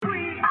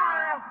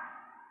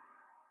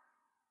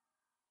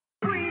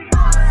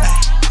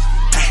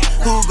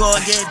gon'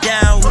 get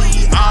down?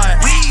 We are.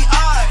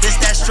 This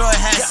that straw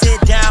hat, sit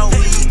down.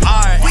 We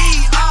are.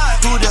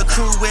 Who the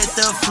crew with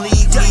the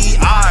fleet? We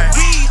are.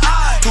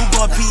 Who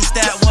gon' piece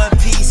that one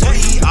piece?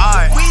 We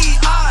are.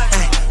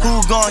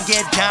 Who gon'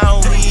 get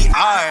down? We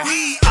are.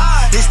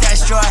 This that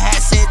straw hat,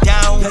 sit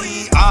down.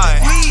 We are.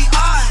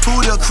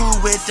 Who the crew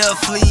with the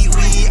fleet?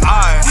 We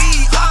are.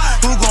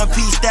 Who gon'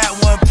 piece that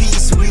one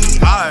piece? We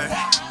are.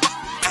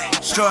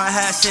 Straw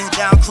hat, sit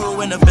down,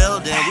 crew in the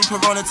building. We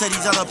Corona to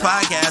these other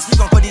podcasts. We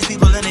gon' put these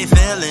people in their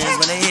feelings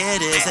when they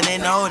hear this, and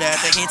they know that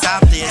they can't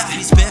top this.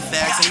 We spit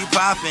facts and we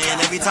poppin'.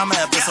 Every time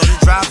an episode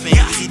is dropping,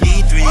 we see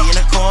D3 in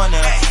the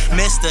corner.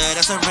 Mister,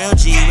 that's a real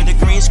G with the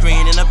green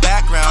screen in the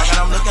background.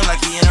 Got him looking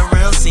like he in a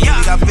real scene.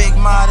 We got Big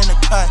Mod in the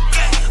cut.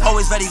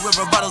 Always ready with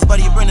rebuttals,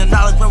 buddy. Bring the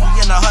knowledge when we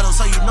in the huddle,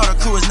 so you know the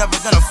crew is never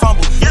gonna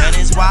fumble. And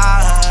it's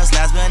YHuss,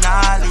 last but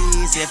not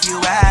least. If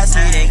you ask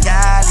me, then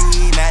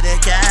Cali, mad the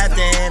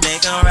captain,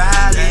 make him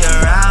rally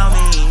around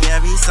me.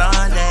 Every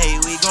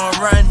Sunday we gon'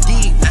 run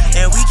deep,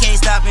 and we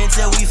can't stop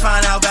until we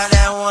find out about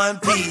that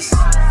one piece.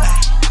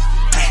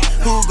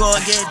 Who gon'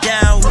 get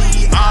down?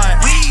 We are.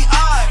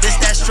 This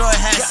that straw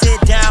hat,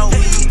 sit down.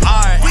 We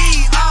are.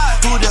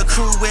 Who the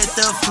crew with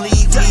the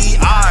fleet?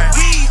 We are.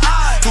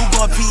 Who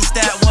gon' piece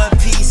that one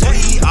piece?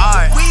 We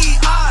are.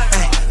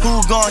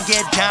 Who gon'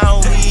 get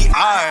down? We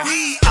are.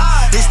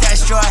 This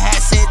that straw hat,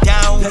 sit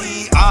down.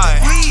 We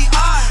are.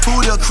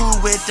 Who the crew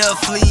with the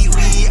fleet?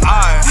 We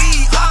are.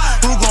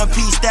 Who gon'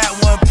 piece that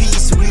one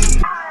piece?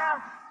 We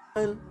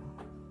are.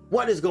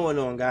 What is going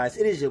on, guys?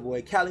 It is your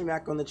boy Cali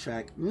Mac on the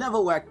track. Never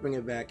whack, bring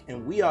it back,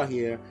 and we are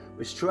here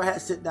with Straw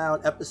Hat Sit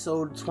Down,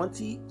 episode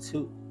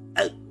 22.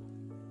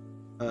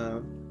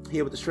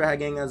 Here with the Straw Hat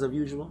gang as of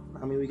usual.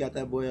 I mean, we got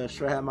that boy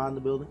Straw Hat Mod in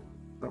the building.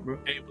 What's up, bro?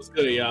 Hey, what's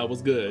good, y'all?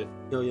 What's good?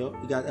 Yo,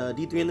 we got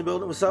D3 in the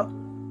building. What's up?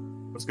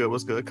 What's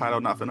good? Kaido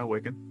not finna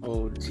awaken.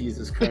 Oh,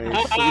 Jesus Christ.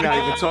 We're not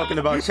even talking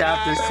about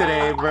chapters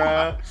today,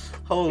 bro.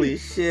 Holy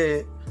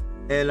shit.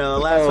 And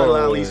last but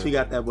not least, we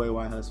got that boy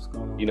YHuss. What's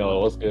going on? You know,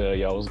 what's good,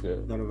 y'all? What's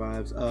good? None of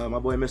vibes. My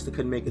boy Mr.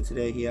 couldn't make it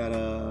today. He had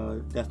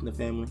a death in the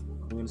family.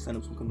 I'm gonna send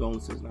him some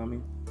condolences. You know what I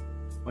mean?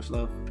 Much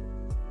love.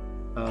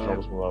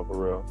 Show some love, for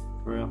real.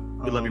 For real.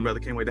 We love you, brother.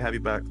 Can't wait to have you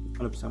back.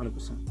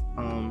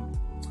 100%.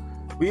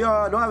 We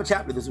don't have a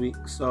chapter this week,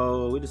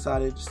 so we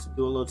decided just to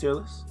do a little tier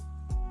list.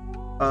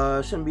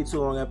 Shouldn't be too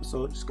long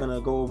episode. Just gonna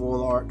go over all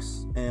the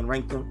arcs and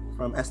rank them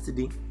from S to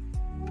D.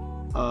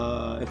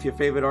 If your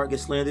favorite arc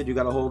gets slandered, you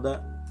gotta hold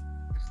that.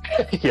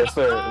 Yes,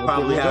 sir.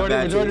 Probably have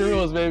bad majority taste.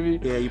 rules, baby.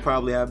 Yeah, you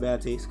probably have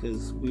bad taste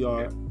because we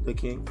are the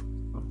king.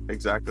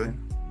 Exactly.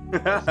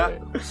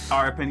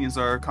 Our opinions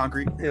are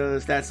concrete. Yeah,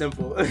 it's that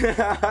simple. What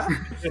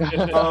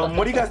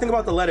do you guys think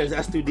about the letters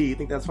S through D? You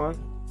think that's fun?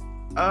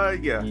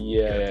 Yeah.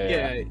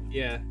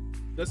 Yeah.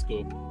 That's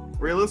cool.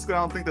 Realistically, I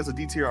don't think there's a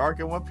D tier arc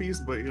in One Piece,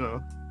 but you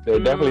know. There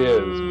definitely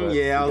is.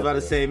 Yeah, I was about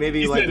to say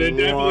maybe He like said it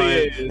one.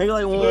 definitely is. Maybe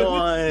like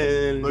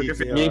one. Look, if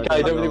you- Me and Kai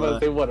definitely want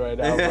to say one right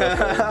now.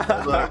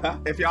 Look,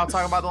 if y'all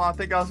talking about the one I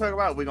think y'all talking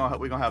about, we're gonna have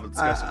a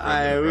discussion.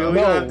 We're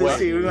gonna have to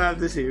see. We're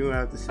gonna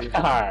have to see.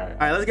 All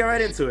right, let's get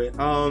right into it.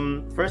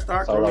 First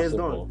arc, where it's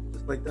going,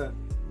 just like that.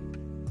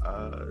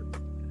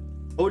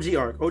 OG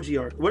arc.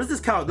 What does this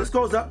count? This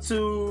goes up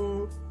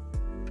to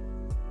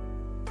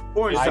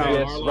Orange I Town.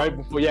 guess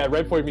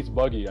right before he meets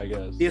Buggy, I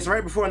guess. It's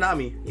right before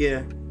Nami.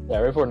 Yeah,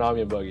 right before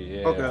Nami and Buggy.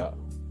 Yeah. Okay. Yeah.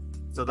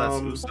 So that's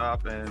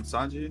Usopp and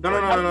Sanji. No.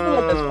 I feel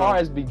like as far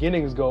as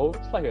beginnings go,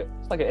 it's like an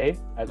A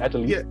at the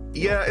least.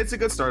 Yeah, it's a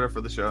good starter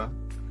for the show.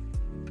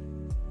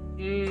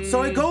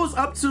 So it goes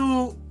up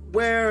to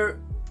where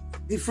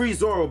he frees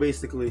Zoro,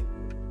 basically.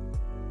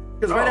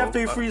 Because right after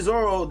he frees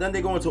Zoro, then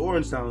they go into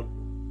Orange Town.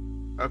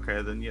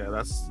 Okay, then yeah,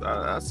 that's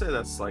I'd say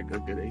that's like a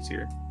good A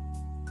tier.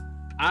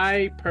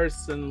 I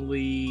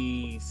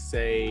personally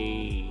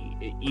say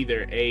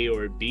either A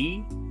or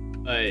B,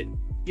 but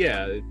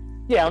yeah.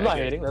 Yeah, I'm not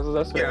hating.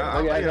 That's fair.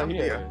 I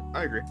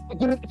agree.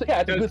 It's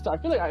a good start.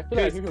 I feel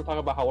like people talk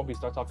about how One Piece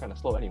starts off kind of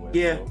slow anyway.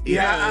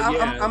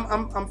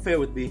 I'm fair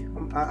with B.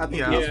 I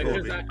think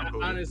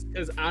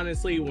because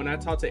honestly, when I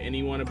talk to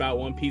anyone about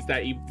One Piece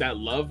that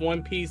love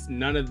One Piece,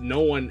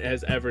 no one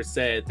has ever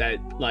said that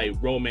like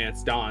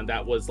Romance Dawn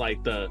that was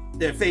like their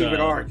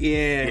favorite arc.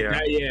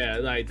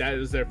 Like that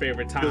was their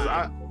favorite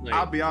time.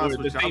 I'll be honest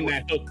with you. The thing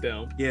that hooked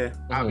them. Yeah.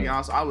 I'll be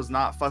honest. I was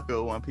not fucking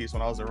with One Piece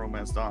when I was in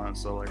Romance Dawn,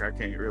 so like I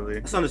can't really.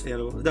 It's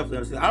understandable. It's definitely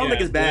understandable. I don't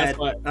think it's bad.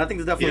 I think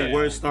it's definitely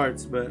worse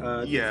starts,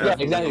 but yeah,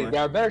 exactly.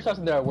 There are better starts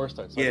and there are worse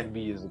starts. So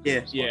B is B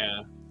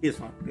is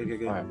fine.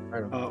 Good. All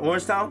right.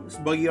 Orange Town, it's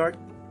Buggy arc.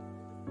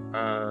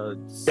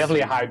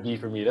 Definitely a high B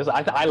for me.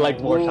 I like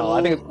Orange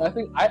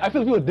Town. I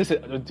feel people diss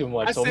it too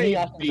much. So me,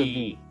 I think it's a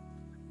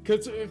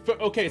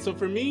B. So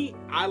for me,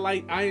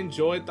 I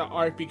enjoyed the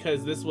arc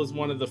because this was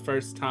one of the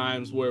first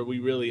times where we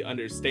really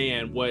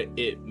understand what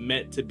it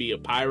meant to be a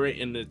pirate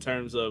in the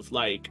terms of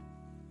like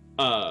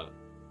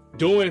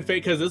doing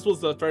fake, because this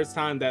was the first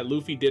time that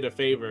Luffy did a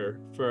favor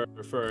for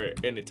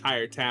an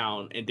entire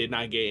town and did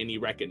not get any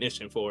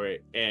recognition for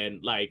it.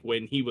 And like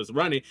when he was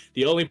running,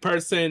 the only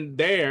person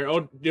there,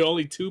 or the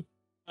only two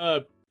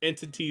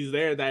entities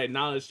there that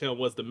acknowledged him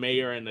was the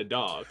mayor and the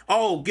dog.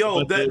 Oh,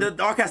 yo, But the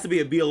dog has to be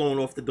a B alone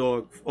off the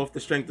dog, off the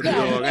strength of the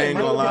Yeah, dog. I ain't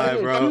gonna lie,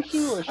 bro.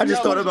 I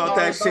just thought about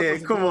that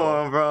shit. Come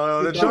on,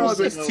 bro. The dog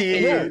was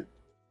T. And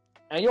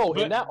yo,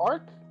 in that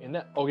arc,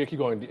 okay, keep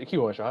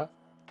going, Shah.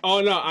 Oh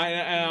no,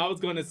 I was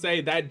going to say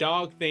that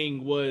dog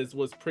thing was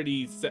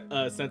pretty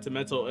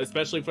sentimental,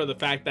 especially for the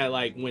fact that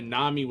like when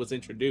Nami was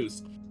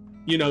introduced,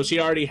 you know,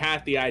 she already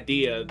had the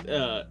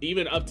idea,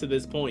 even up to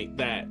this point,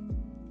 that,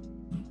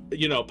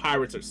 you know,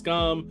 pirates are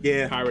scum,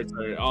 pirates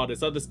are all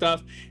this other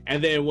stuff.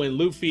 And then when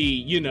Luffy,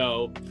 you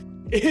know,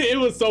 it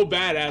was so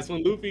badass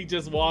when Luffy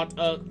just walked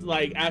up,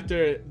 like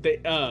after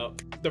the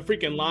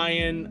freaking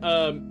lion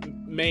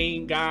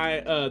main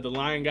guy, the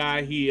lion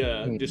guy, he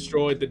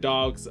destroyed the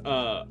dog's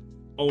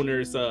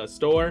owner's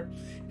store,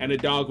 and the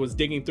dog was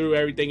digging through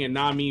everything, and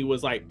Nami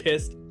was like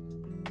pissed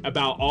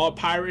about all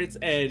pirates,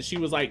 and she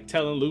was like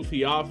telling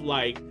Luffy off,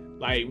 like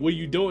what are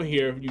you doing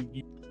here,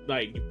 you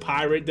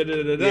pirate,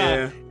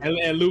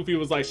 and Luffy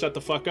was like, shut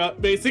the fuck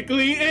up,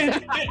 basically,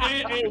 and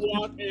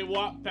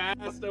walk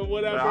past or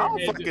whatever. I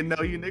don't fucking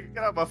know you, nigga.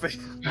 Get out my face.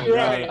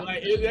 Right,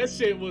 like that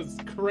shit was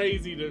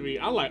crazy to me.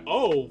 I'm like,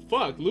 oh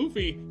fuck,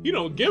 Luffy, you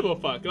don't give a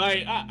fuck.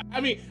 Like,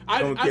 I mean,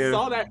 I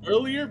saw that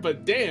earlier,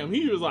 but damn,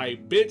 he was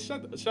like, bitch,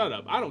 shut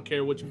up. I don't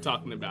care what you're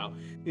talking about.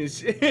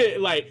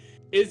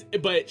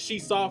 But she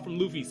saw from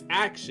Luffy's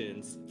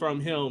actions, from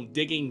him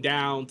digging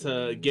down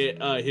to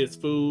get his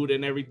food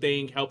and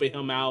everything, helping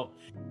him out,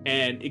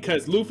 and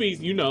because Luffy's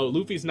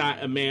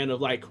not a man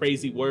of like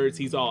crazy words.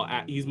 He's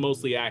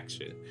mostly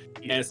action,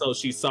 and so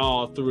she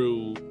saw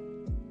through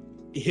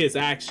his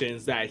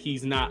actions that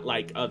he's not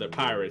like other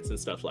pirates and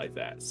stuff like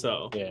that.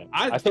 So yeah,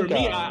 I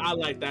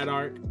like that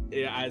arc.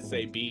 Yeah, I'd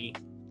say B.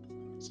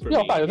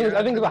 Yeah, I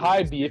think it's a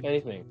high B if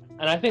anything.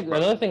 And I think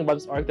another thing about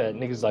this arc that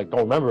niggas like don't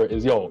remember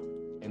is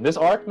in this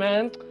arc,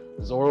 man,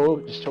 Zoro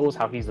just shows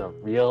how he's a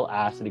real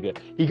ass nigga.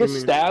 He gets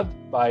stabbed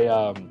by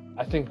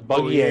I think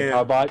Buggy and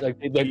Carbot. Like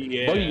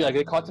Buggy, like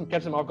they kept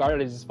him off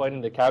guard as he's fighting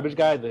the cabbage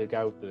guy, the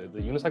guy with the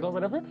unicycle or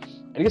whatever.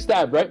 And he gets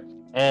stabbed, right?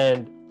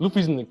 And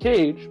Luffy's in the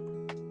cage,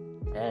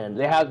 and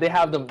they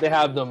have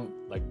them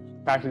like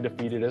practically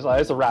defeated.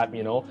 It's a wrap,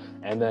 you know.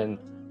 And then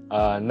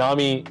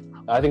Nami,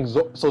 I think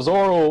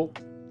Zoro,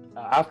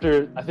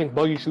 after I think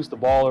Buggy shoots the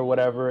ball or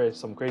whatever, it's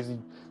some crazy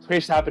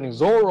happening.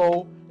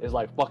 Zoro is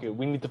like, fuck it,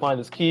 we need to find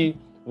this key.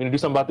 We're gonna do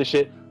something about this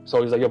shit.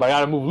 So he's like, yo, but I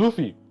gotta move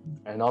Luffy.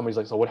 And Nami's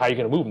like, so how are you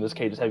gonna move him? This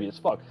cage is heavy as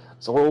fuck.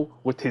 Zoro,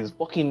 with his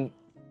fucking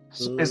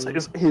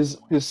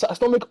his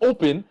stomach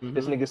open,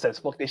 this nigga says,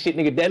 fuck this shit,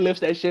 nigga, deadlifts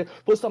that shit,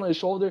 puts it on his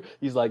shoulder.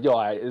 He's like, yo,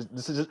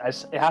 this is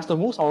just, it has to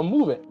move, so I'm gonna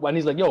move it. And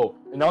he's like, yo,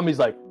 and Nami's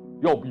like,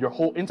 yo, your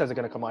whole insides are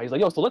gonna come out. He's like,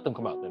 yo, so let them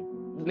come out then.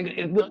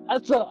 Nigga,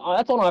 that's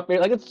one of my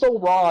favorite. Like, it's so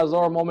raw,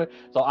 Zoro moment.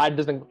 So I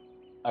just think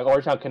like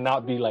Orange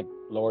cannot be like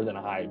lower than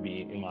a high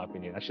B in my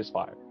opinion. That's just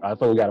fire. I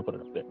thought we gotta put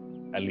it up there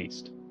at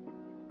least.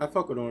 I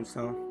fuck with Orange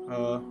Town.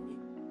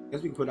 I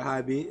guess we can put a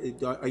high B.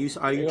 Are you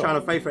trying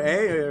to fight for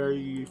A, or are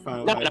you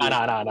fine with Nah.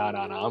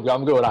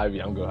 I'm good with high B.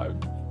 I'm good with high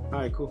B. All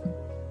right, cool.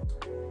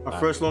 Our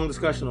first long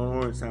discussion on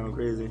Orange Town,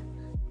 crazy.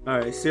 All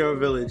right, Sierra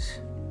Village.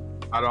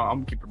 I'm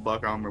gonna keep it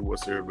buck. I don't remember what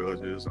Sierra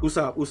Village is.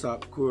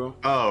 Usopp, Kuro.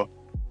 Oh,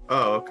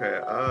 okay.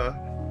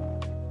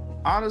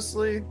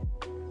 Honestly,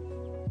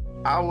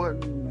 I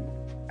wouldn't.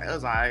 It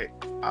was alright.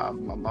 I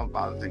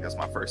think that's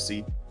my first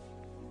C.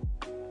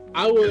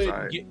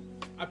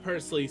 I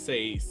personally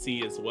say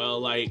C as well.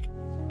 Like,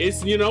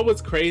 it's, you know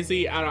what's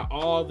crazy? Out of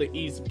all the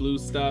East Blue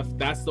stuff,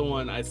 that's the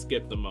one I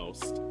skipped the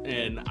most,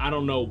 and I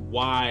don't know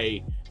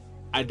why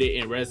I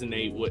didn't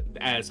resonate with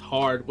as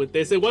hard with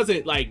this. It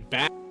wasn't like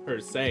bad per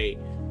se,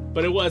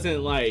 but it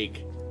wasn't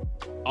like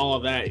all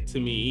that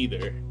to me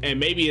either. And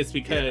maybe it's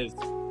because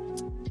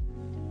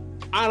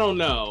I don't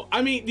know.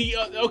 I mean, the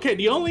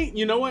only,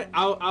 you know what?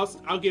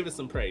 I'll give it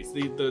some praise.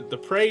 The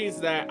praise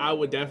that I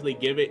would definitely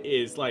give it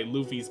is like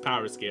Luffy's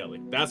power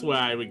scaling. That's what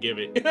I would give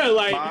it. Because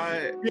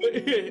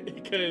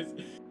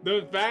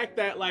the fact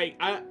that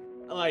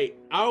I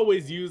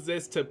always use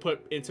this to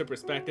put into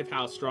perspective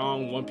how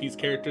strong One Piece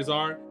characters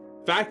are.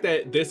 Fact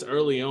that this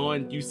early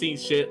on, you see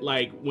shit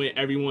like when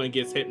everyone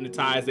gets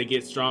hypnotized, they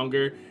get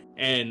stronger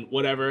and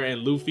whatever.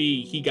 And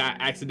Luffy, he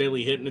got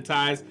accidentally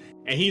hypnotized,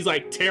 and he's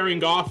like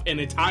tearing off an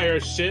entire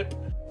ship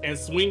and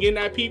swinging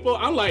at people.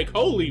 I'm like,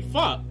 holy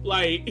fuck!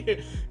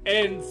 Like,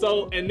 and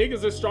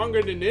niggas are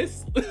stronger than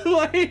this.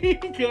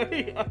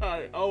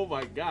 Oh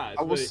my god!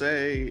 I will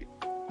say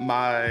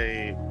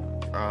my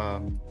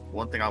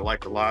one thing I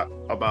liked a lot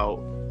about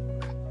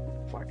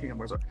the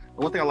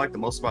one thing I liked the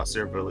most about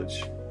Sierra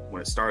Village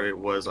when it started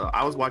was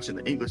I was watching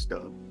the English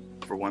dub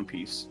for One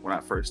Piece when I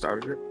first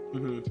started it.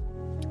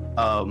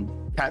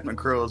 Captain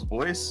Crow's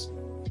voice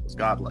was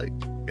godlike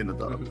in the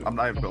dub. I'm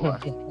not even gonna lie,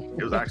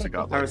 it was actually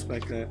godlike. I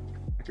respect that.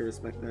 I can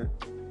respect that.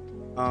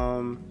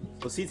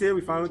 So CT,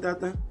 we fine with that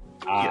then?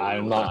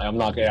 I'm not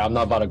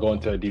about to go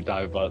into a deep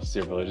dive about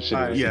Sierra Village. All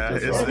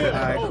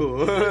right,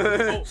 cool.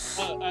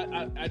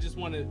 I just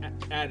want to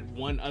add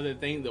one other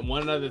thing. The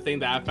one other thing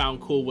that I found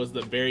cool was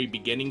the very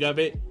beginning of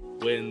it.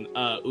 when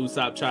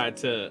Usopp tried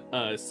to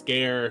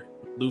scare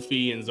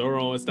Luffy and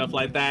Zoro and stuff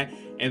like that,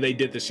 and they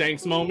did the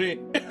Shanks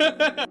moment.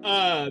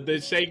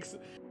 The Shanks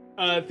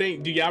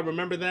thing. Do y'all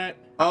remember that?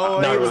 Oh,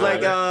 No, he was no,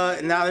 like, no.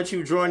 now that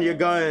you've drawn your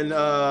gun,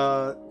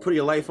 put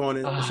your life on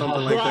it or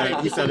something like Right.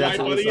 that. He said that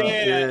to Right,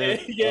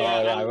 Usopp. yeah.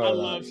 I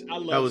remember I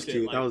love That was shit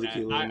cute. like That was a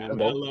cute I one.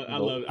 love.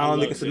 I don't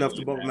think it's shit enough to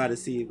like both that. matter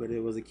see, but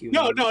it was a cute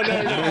No. one.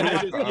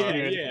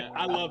 Yeah.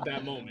 I love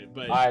that moment.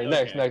 But All right,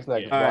 next. yeah. All right,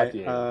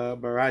 Baratie.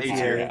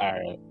 Baratie.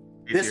 All right.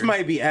 This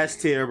might be S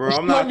tier, bro.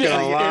 I'm Might not be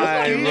gonna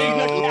S tier.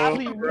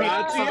 lie, bro.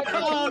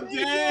 Oh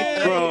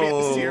damn,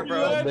 Bro. Here, bro.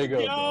 Let's Nigga,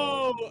 go.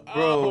 Bro.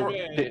 Oh,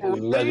 man. Shit is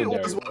That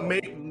legendary. was what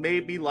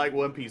made me like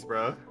One Piece,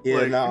 bro. Yeah,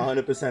 Like, no,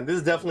 100%. This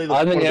is definitely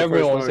I one think of the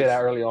everyone would first say that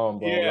arcs. early on,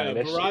 bro. Yeah, Like,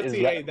 that shit is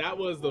Baratie, that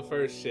was the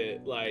first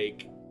shit.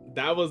 Like,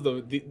 that was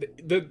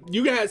the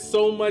you got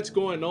so much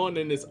going on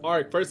in this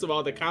arc. First of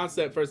all, the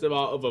concept,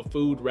 of a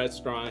food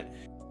restaurant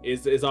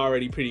is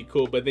already pretty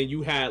cool. But then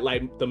you had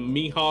like the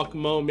Mihawk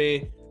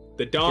moment,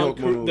 the Dawn,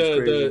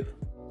 the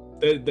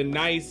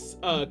nice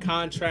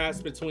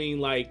contrast between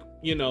like,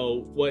 you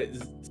know, what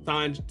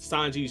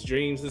Sanji's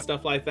dreams and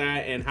stuff like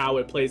that, and how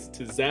it plays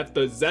to Zeph.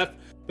 The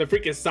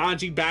freaking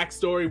Sanji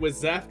backstory with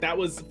Zeph, that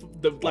was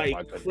the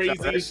like crazy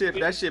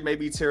that shit made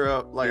me tear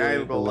up. Like, I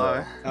ain't gonna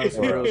lie. That was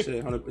real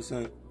shit,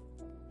 100%.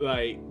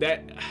 like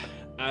that.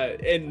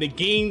 And the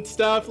Geen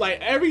stuff,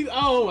 like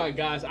oh my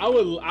gosh, I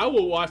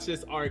will watch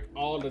this arc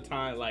all the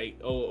time, like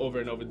over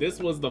and over. This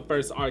was the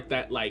first arc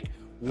that like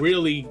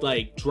really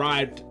like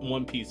drived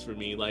One Piece for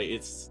me. Like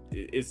it's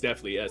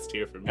definitely S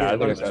tier for me. Yeah, I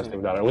think it's S tier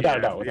without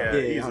a doubt. Yeah,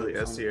 Yeah, easily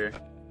S tier.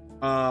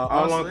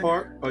 Arlong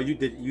Park? Oh,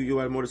 you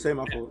had more to say,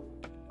 my fault.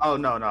 Oh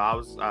no, I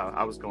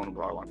was going to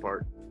Arlong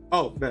Park.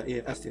 Oh, but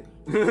yeah, S tier.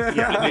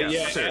 Yeah,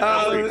 sure.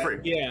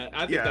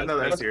 I think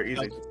that's tier,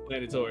 easy.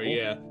 Explanatory,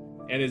 yeah.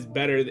 And it's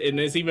better, and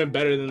it's even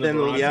better than the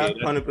Baratie. Yeah, That's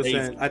 100%.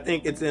 crazy. I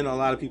think it's in a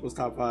lot of people's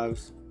top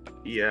fives.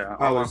 Yeah,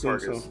 I would Arlong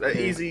Park assume is so. Yeah.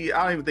 easy.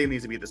 I don't even think it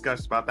needs to be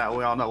discussed about that.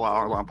 We all know why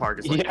Arlong Park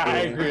is like. Yeah, I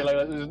agree.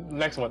 Like,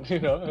 next one, you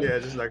know. Yeah,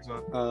 just next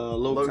one.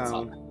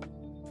 Logtown.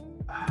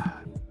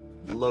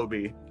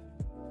 Lobby.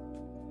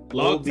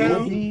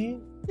 Logtown?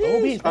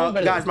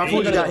 Guys, my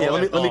phone just got here.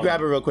 Let me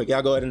grab it real quick.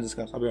 Y'all go ahead and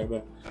discuss. I'll be right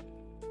back.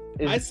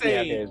 I'd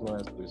say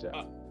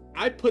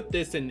I put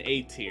this in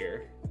A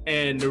tier,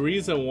 and the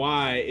reason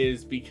why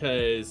is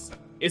because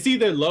it's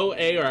either low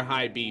A or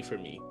high B for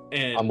me.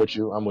 And I'm with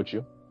you.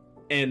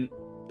 And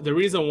the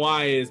reason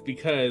why is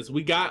because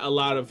we got a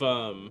lot of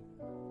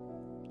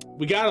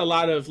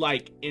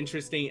like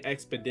interesting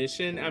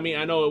expedition. I mean,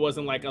 I know it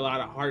wasn't like a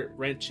lot of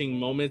heart-wrenching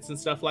moments and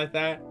stuff like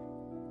that,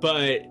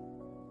 but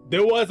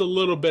there was a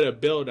little bit of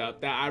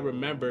build-up that I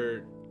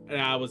remember that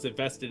I was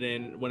invested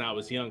in when I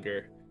was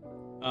younger.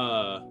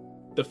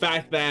 The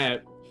fact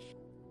that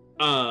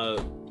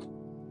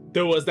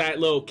there was that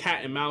little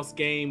cat and mouse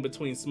game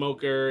between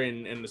Smoker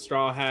and the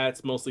Straw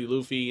Hats, mostly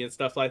Luffy and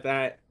stuff like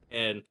that.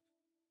 And,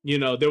 you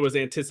know, there was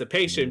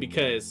anticipation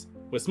because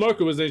when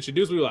Smoker was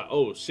introduced, we were like,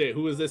 oh shit,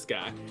 who is this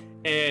guy?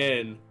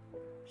 And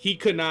he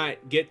could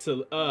not get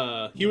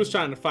to, he was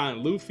trying to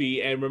find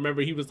Luffy, and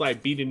remember he was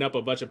like beating up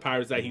a bunch of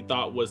pirates that he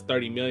thought was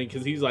 30 million,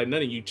 because he's like,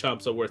 none of you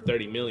chumps are worth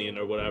 30 million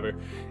or whatever.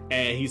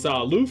 And he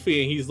saw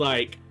Luffy and he's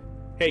like,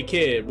 hey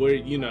kid, what do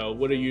you want,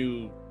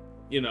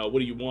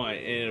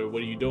 and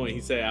what are you doing?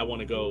 He said, I want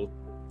to go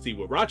see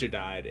where Roger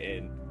died.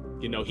 And,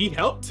 you know, he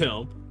helped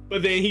him,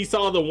 but then he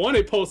saw the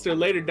wanted poster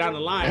later down the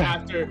line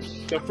after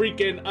the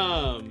freaking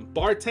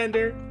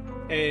bartender,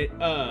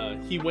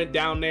 and he went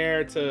down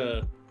there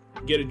to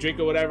get a drink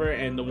or whatever,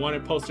 and the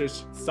wanted poster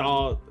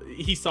saw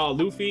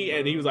Luffy,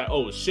 and he was like,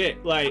 oh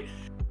shit. Like,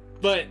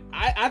 but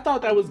I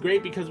thought that was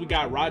great because we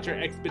got Roger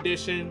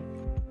Expedition,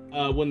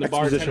 when the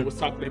bartender was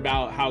talking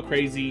about how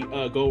crazy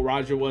Gold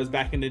Roger was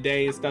back in the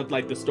day and stuff,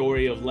 like the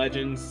story of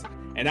Legends,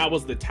 and that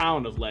was the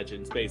town of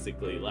Legends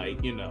basically.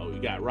 Like, you know,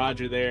 you got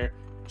Roger there,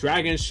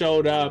 Dragon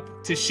showed up,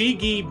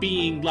 Tashigi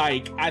being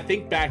like, I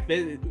think back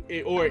then,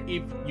 or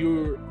if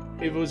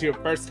it was your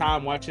first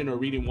time watching or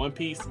reading One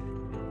Piece,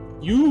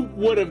 you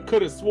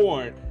could have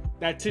sworn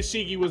that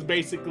Tashigi was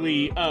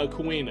basically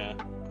Kuina.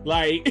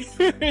 Like,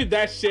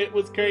 that shit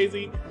was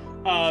crazy.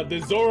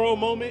 The Zoro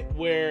moment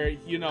where,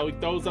 you know, he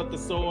throws up the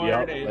sword.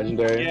 Yep, and,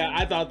 legendary. yeah,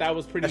 I thought that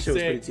was pretty That shit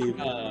was sick. pretty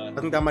cheap. I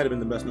think that might have been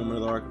the best moment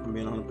of the arc, if I'm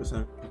being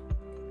 100%.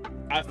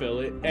 I feel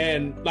it.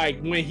 And like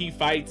when he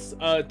fights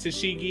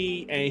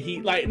Tashigi, and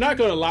he, like, not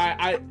gonna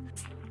lie,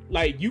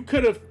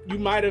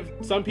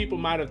 some people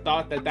might have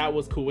thought that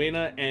was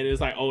Kuina, and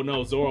it's like, oh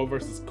no, Zoro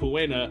versus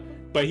Kuina,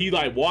 but he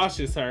like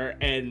washes her,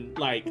 and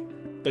like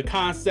the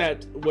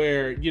concept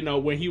where, you know,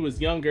 when he was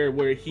younger,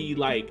 where he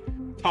like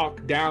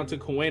talked down to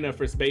Kuina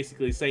for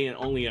basically saying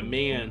only a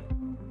man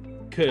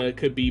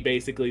could be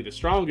basically the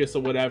strongest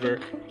or whatever,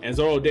 and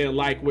Zoro didn't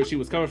like where she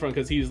was coming from,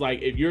 because he's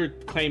like, if you're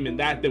claiming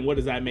that, then what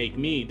does that make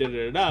me?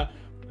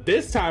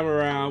 This time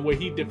around, where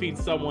he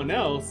defeats someone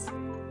else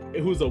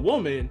who's a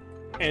woman,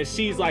 and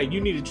she's like,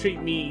 you need to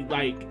treat me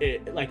like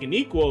an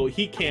equal.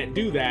 He can't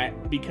do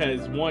that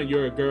because one,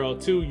 you're a girl,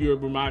 two, you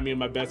remind me of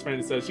my best friend.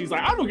 And so she's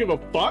like, I don't give a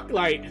fuck.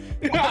 Like,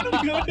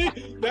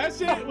 that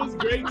shit was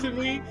great to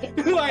me.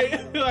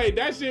 like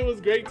that shit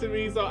was great to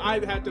me. So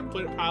I had to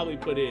probably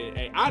put it in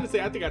A.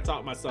 Honestly, I think I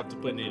taught myself to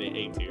put it in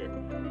A tier.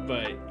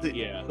 But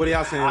yeah. What are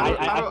y'all saying?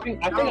 I think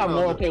I'm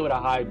more okay with a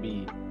high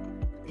B.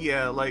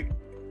 Yeah, like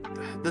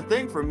the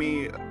thing for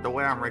me, the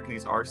way I'm ranking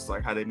these arcs is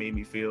like how they made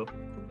me feel.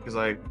 Because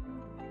like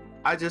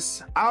I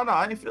don't know,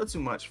 I didn't feel too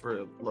much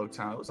for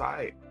Loketown. It was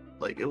alright.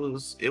 Like it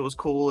was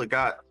cool. It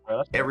got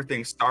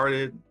everything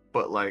started,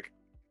 but like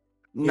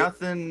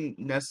nothing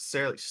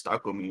necessarily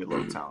stuck with me in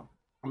Loketown.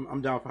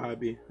 I'm down for high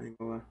B. I ain't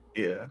gonna lie.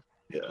 Yeah.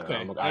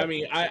 Okay. I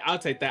mean, I'll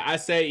take that. I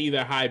say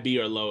either high B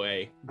or low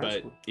A,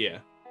 but cool. yeah.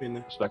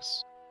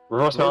 Respects.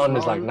 Reverse Mountain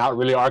is like not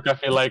really arc. I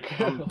feel like.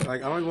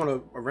 Like I don't even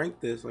want to rank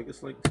this. Like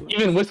it's like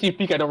even Whiskey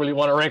Peak, I don't really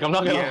want to rank. I'm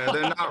not gonna. Yeah,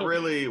 they're not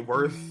really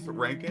worth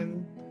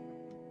ranking.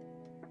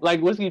 Like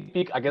Whiskey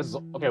Peak, I guess.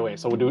 Okay, wait.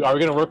 So are we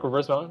gonna work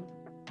Reverse Mountain,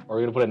 or are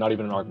we gonna put it not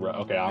even an arc? Bro?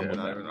 Okay, I'm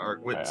not even an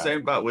arc. Same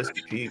about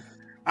Whiskey Peak.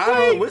 I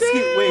don't know.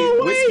 Whiskey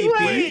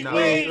Peak.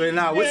 Wait.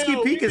 Nah, Whiskey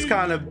Peak is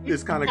kind of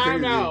crazy.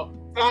 Time out.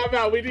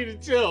 We need to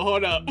chill.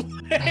 Hold up.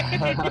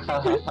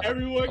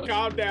 Everyone,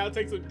 calm down.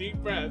 Take some deep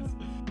breaths.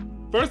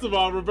 First of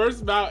all,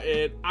 Reverse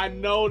Mountain, I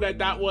know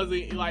that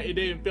wasn't like, it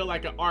didn't feel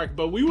like an arc,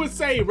 but we would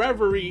say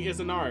Reverie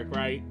is an arc,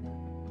 right?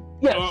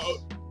 Yes.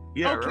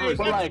 Yeah. Okay,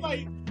 that's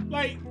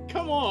like,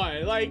 come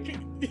on, like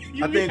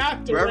I think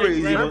have to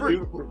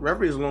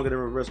Reverie is longer than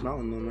Reverse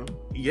Mountain, though, no?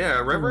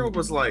 Yeah, Reverie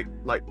was like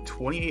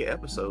 28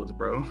 episodes,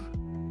 bro.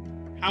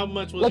 How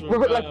much was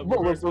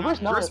Reverse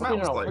Mountain?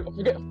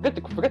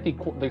 Forget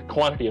the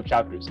quantity of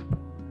chapters.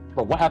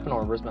 But what happened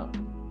on Reverse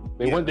Mountain?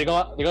 They went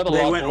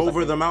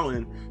over the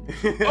mountain.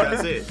 Oh,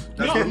 that's it.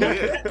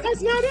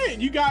 That's not it.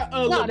 You got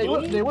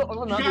Laboon. They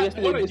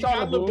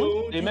got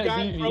Laboon. You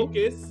got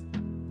Crocus,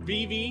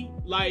 Vivi,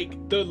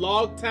 like the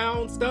Log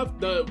Town stuff.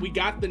 We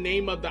got the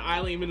name of the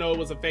island, even though it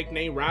was a fake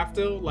name,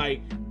 Rafto.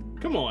 Like,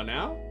 come on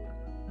now.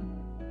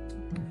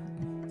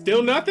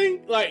 Still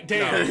nothing? Like,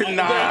 damn.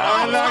 Nah,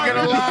 I'm not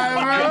gonna lie,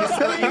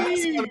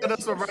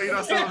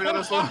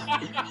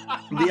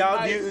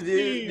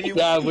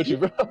 Yeah, with you,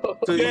 bro.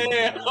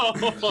 Damn.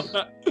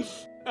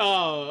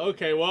 Oh,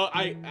 okay. Well,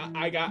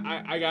 I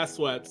got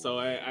swept, so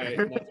I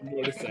nothing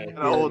more to say.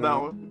 Hold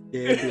that one.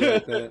 Yeah, it'd be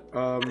like that.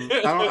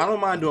 I don't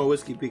mind doing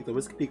Whiskey Peak. The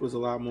Whiskey Peak was a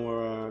lot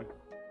more.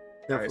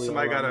 Definitely.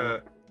 Somebody got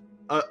a.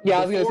 Yeah,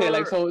 I was gonna say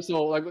like so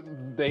like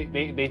they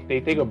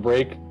take a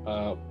break.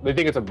 They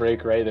think it's a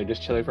break, right? They're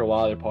just chilling for a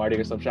while. They're partying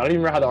or some shit. I don't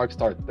even remember how the arc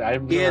started.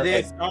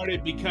 They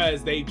started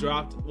because they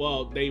dropped.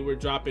 Well, they were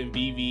dropping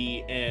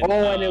BV and.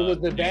 And it was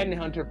the Van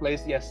Hunter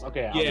place. Yes.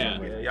 Okay. Yeah,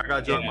 I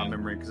gotta jog my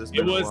memory because it's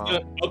been a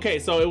while.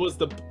 So it was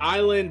the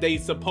island they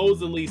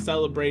supposedly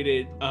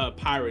celebrated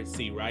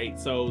piracy, right?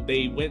 So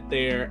they went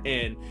there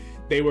and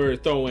they were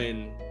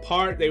throwing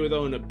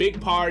a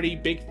big party,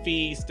 big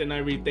feast and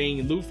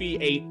everything. Luffy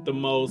ate the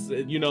most,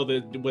 you know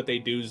what they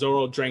do.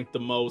 Zoro drank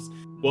the most.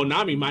 Well,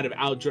 Nami might have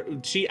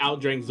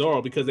outdrank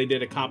Zoro because they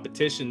did a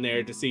competition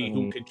there to see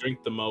who could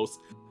drink the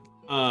most.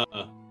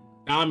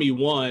 Nami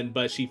won,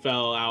 but she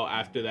fell out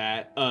after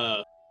that.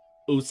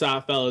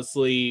 Usopp fell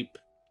asleep.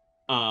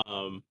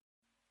 And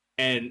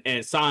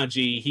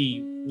Sanji,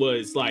 he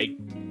was like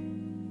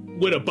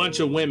with a bunch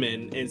of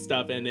women and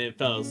stuff and then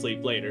fell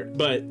asleep later.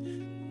 But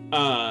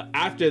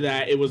after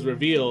that, it was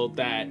revealed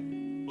that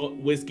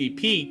Whiskey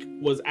Peak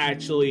was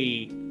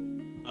actually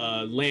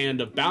a land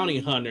of bounty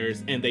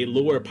hunters, and they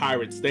lure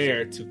pirates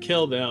there to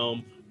kill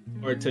them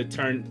or to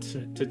turn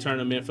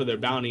them in for their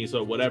bounties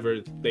or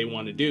whatever they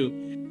want to do.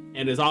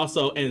 And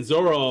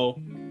Zoro,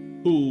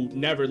 who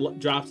never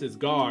drops his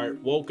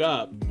guard, woke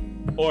up,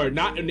 or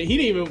not. He didn't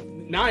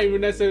even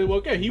necessarily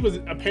woke up. He was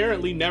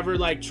apparently never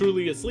like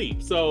truly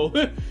asleep. So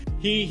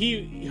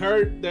he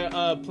heard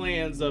the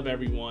plans of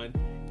everyone.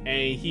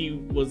 And he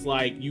was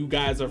like, you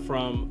guys are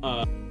from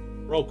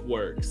Broke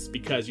Works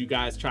because you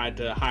guys tried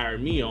to hire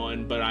me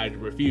on, but I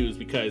refused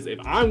because if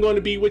I'm going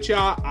to be with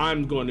y'all,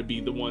 I'm going to be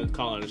the one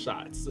calling the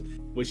shots.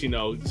 Which,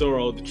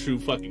 Zoro, the true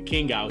fucking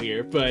king out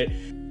here. But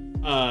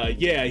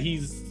yeah,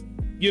 he's,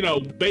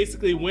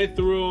 basically went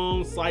through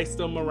them, sliced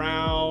them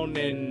around,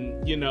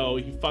 and,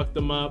 he fucked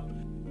them up.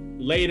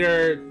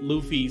 Later,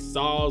 Luffy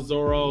saw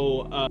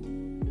Zoro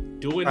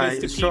doing this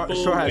to people.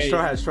 Straw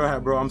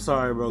Hat, bro. I'm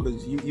sorry, bro,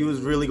 because you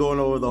was really going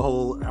over the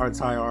whole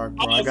entire arc,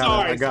 bro. I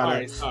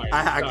gotta stop.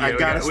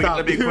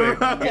 Be quick.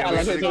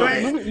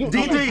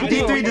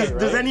 D3,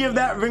 does any of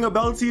that ring a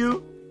bell to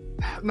you?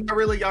 Not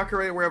really. Y'all can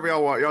rate wherever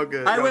y'all want. Y'all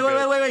good.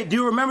 Wait. Do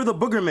you remember the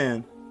Booger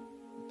Man?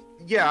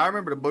 Yeah, I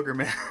remember the Booger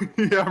Man.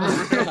 Yeah, I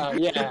remember.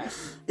 Yeah.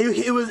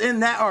 It was in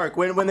that arc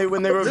when they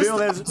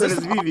revealed as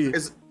Vivi.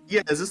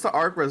 Is this the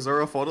arc where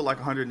Zoro folded like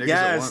 100 niggas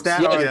at once?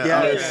 That arc,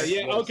 yes.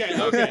 Yeah, okay. You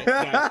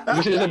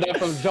should have done that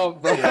from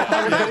jump, bro.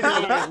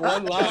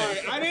 One line.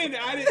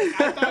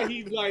 I thought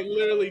he like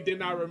literally did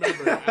not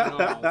remember at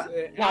all.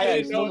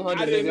 I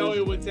didn't know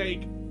it would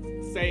take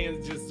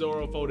saying just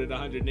Zoro folded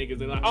 100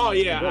 niggas and like, oh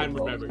yeah, I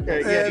remember.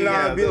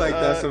 It'd be like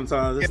that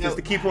sometimes. It's just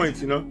the key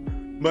points, you know.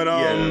 But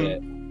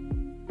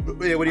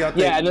yeah, what do y'all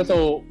think? Yeah, and then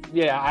so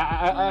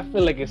I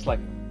feel like it's like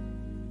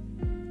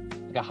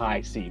a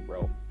high C,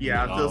 bro.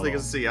 Yeah, I still think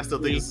it's a C. I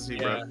still think it's a C,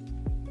 bro.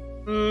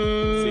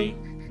 C.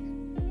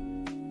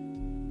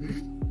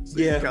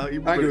 Yeah,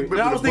 I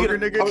agree. I was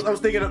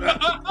thinking of,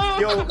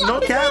 yo, no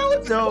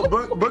cap, yo,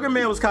 Burger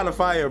Man was kind of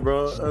fire,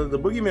 bro. The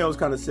Boogeyman was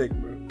kind of sick,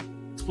 bro.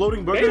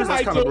 Exploding burgers,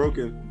 that's kind of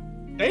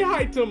broken. They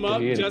hyped him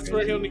up just for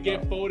him to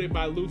get folded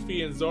by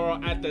Luffy and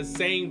Zoro at the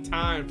same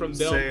time from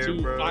them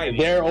two fighting.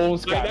 Their own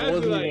scrap.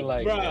 Like, that's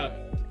like, bruh,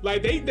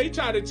 like they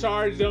try to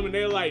charge them and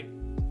they're like,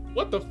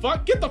 what the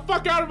fuck? Get the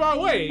fuck out of our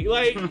way.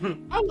 Like,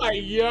 I'm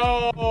like,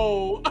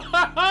 yo.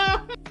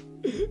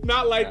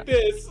 Not like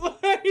this. All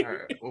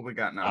right, what we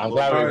got now? I'm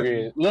glad we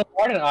agree. Look,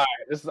 Arden, all right,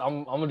 this is,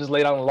 I'm gonna just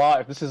lay down the law.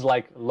 If this is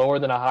like lower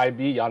than a high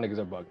B, y'all niggas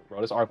are bugging, bro.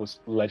 This arc was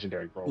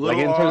legendary, bro. Like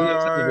in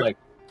terms of like,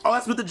 oh,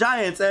 that's with the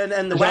Giants and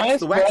the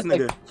wax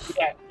nigga.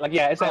 Like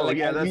it's at like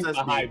that's a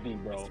high B,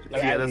 bro.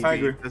 Like, yeah, that's I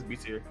agree. That's B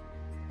tier.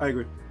 I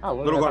agree. Oh,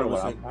 Little Garden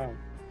was sick.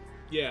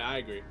 Yeah, I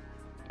agree.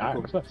 All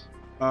right,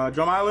 cool.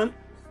 Drum Island.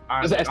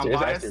 This is S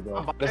tier,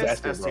 bro. This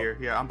is S tier.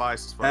 Yeah, I'm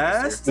biased as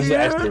fuck. This is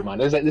S tier, man.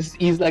 This is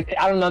he's like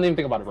I don't know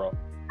anything about it, bro.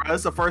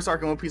 That's the first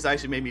arc in One Piece that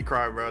actually made me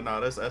cry, bro. No,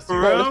 that's S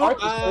tier.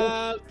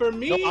 For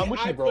me, I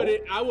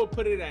would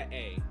put it at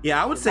A.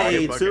 Yeah, I would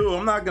say A too.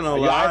 I'm not gonna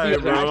lie,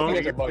 bro.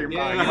 You're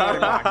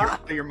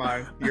out of your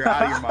mind. You're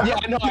out of your mind. Yeah,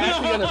 no, I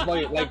actually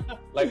understand.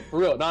 Like for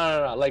real.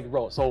 No. Like,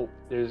 bro. So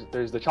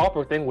there's the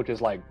Chopper thing, which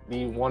is like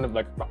one of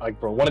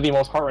the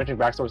most heart-wrenching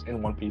backstories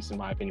in One Piece, in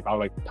my opinion.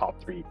 Probably like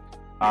top 3.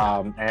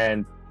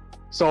 And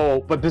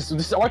so, but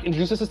this arc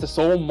introduces us to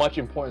so much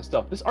important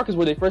stuff. This arc is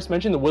where they first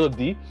mentioned the Will of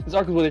D. This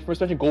arc is where they first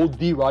mentioned Gold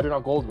D Roger,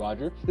 not Gold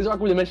Roger. This arc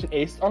where they mentioned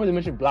Ace. This arc where they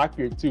mentioned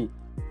Blackbeard too.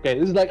 Okay,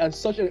 this is like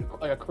such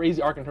a crazy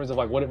arc in terms of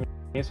like what it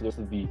means for the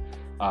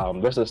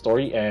rest of the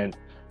story. And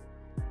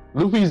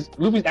Luffy's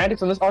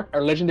antics on this arc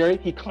are legendary.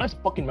 He climbs a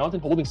fucking mountain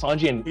holding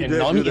Sanji and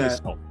Nami in the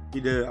snow. He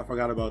did. I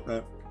forgot about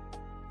that.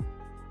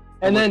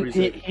 And then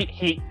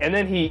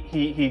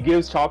he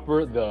gives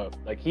Chopper the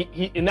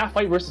he in that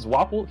fight versus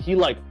Wapol, he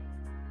like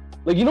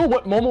you know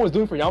what Momo was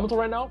doing for Yamato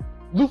right now?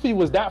 Luffy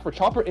was that for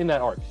Chopper in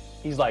that arc.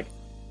 He's like,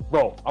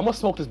 bro, I'm gonna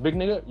smoke this big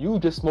nigga. You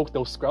just smoke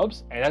those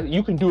scrubs, and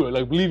you can do it.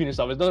 Like, believe in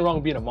yourself. There's nothing wrong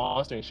with being a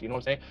monster and shit. You know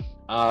what I'm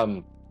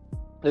saying?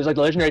 There's like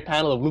the legendary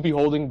panel of Luffy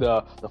holding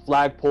the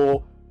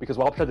flagpole because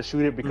Wapol tried to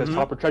shoot it because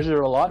Chopper treasured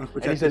it a lot. And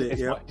he said,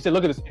 he said,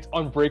 look at this, it's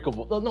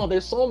unbreakable. No,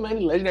 there's so many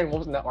legendary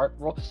moments in that arc,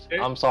 bro.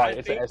 I'm sorry,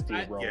 it's an S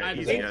tier, bro. I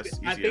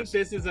think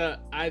this is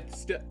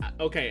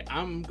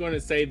I'm gonna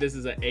say this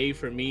is an A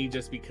for me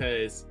just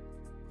because,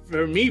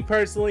 for me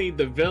personally,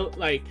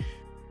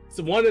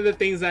 so one of the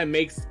things that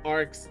makes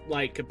arcs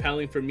like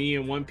compelling for me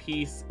in One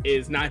Piece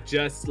is not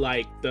just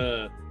like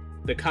the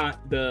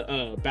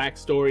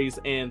backstories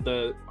and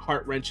the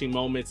heart-wrenching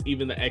moments,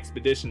 even the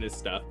expeditionist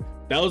stuff.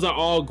 Those are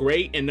all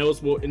great, and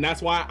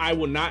that's why I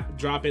will not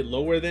drop it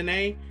lower than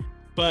A.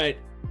 But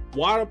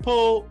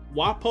Wapol,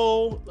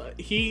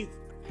 he's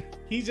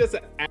just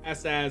an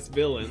ass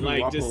villain.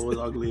 Like, Wapol was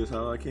ugly as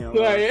hell. I can't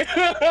lie.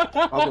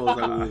 Wapol was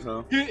ugly as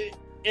hell.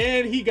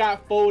 And he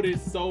got folded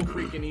so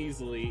freaking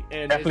easily.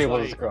 And definitely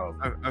was a scrub.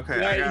 Okay,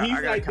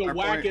 he's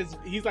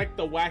like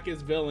the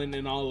wackest villain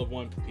in all of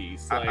One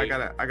Piece. Like,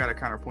 I got a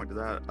counterpoint to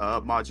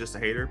that. Ma's just a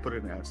hater. Put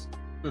it in S.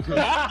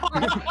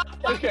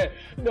 Okay,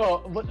 no,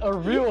 but a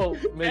real.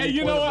 Hey,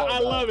 you know what? I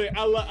love it.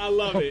 I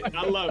love it.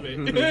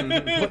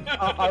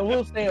 I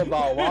will say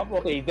about Wapol.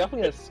 Okay, he's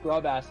definitely a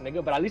scrub ass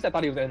nigga, but at least I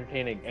thought he was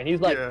entertaining. And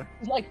he's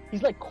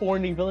like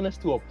corny villainous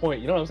to a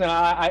point. You know what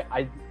I'm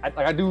saying?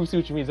 I do see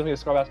what you mean. He's definitely a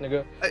scrub ass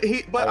nigga.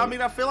 I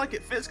mean, I feel like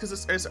it fits because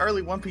it's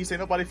early One Piece.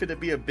 Ain't nobody fit to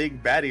be a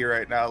big baddie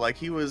right now. Like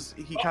he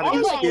kind of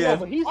just.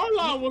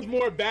 Arlong was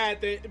more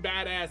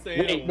badass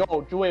than him.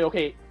 Wait,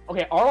 okay,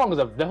 Arlong was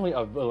definitely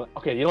a villain.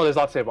 Okay, you know there's a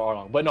lot to say about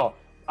Arlong, but no,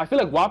 I feel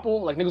like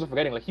Wapol, like niggas are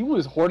forgetting, like he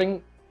was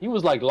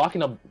like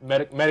locking up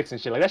medics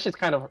and shit. Like that shit's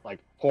kind of like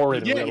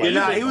horrid. He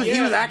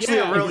was actually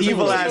a real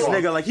evil ass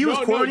nigga. Like he was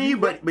corny,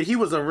 but he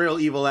was a real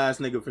evil ass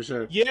nigga for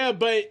sure. Yeah,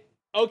 but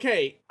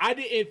okay, I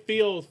didn't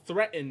feel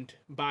threatened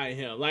by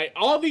him. Like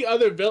all the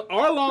other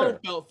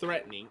Arlong felt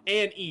threatening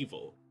and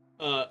evil.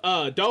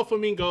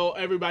 Doflamingo,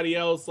 everybody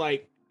else,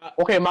 like my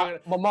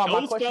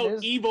question felt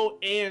is evil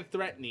and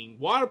threatening.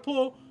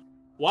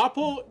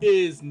 Wapol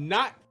is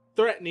not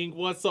threatening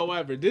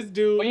whatsoever. This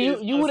dude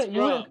you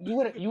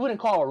wouldn't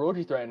call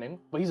Orochi threatening,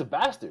 but he's a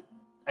bastard.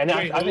 And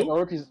I think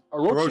Orochi's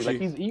Orochi. Like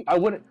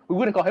we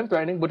wouldn't call him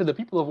threatening, but to the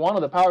people of Wano,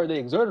 the power they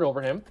exerted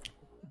over him.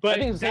 But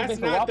that's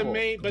not the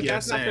main. But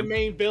that's not the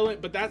main villain.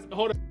 But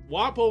hold on.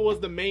 Wapol was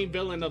the main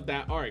villain of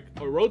that arc.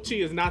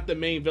 Orochi is not the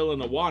main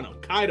villain of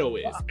Wano. Kaido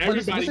is.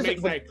 Everybody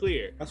makes that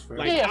clear. That's fair.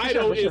 Like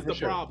Kaido is the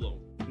problem,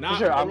 not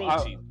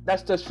Orochi.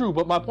 That's true.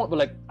 But my point,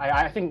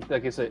 I think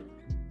like it's a.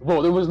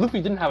 Bro,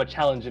 Luffy didn't have a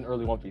challenge in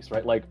early One Piece,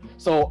 right? Like,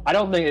 so I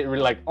don't think it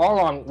really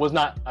Arlong was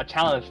not a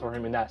challenge for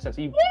him in that sense.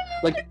 He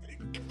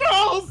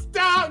No,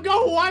 stop!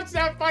 Go watch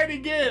that fight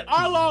again.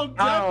 Arlong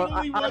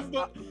definitely was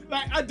the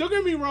like. Don't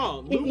get me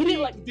wrong.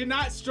 Luffy did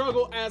not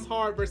struggle as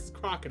hard versus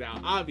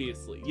Crocodile.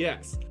 Obviously,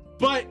 yes.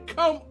 But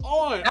come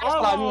on, that's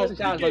what I mean. As a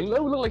challenge, like, it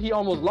looked like he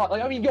almost lost.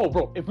 Like, I mean, yo,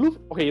 bro, if Luffy,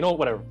 okay, you know,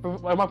 whatever.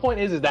 My point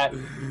is that,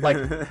 like,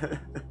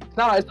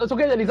 it's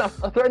okay that he's not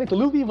threatening to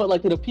Luffy, but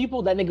like to the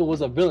people, that nigga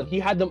was a villain.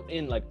 He had them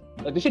in like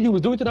the shit he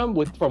was doing to them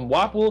from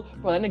Wapol.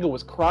 Bro, that nigga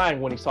was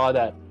crying when he saw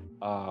that,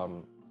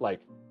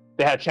 like,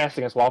 they had a chance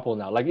against Wapol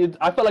now. Like,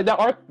 I felt like that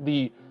arc,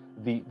 the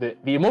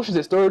emotions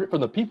it stirred from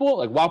the people,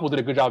 like Wapol did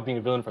a good job being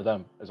a villain for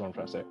them. Is what I'm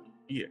trying to say.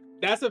 Yeah,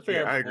 that's a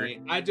fair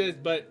point. I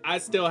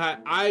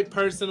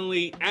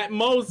personally, at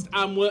most,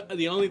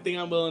 the only thing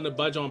I'm willing to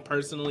budge on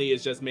personally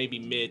is just maybe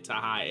mid to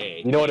high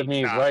A. You know what it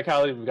means, right,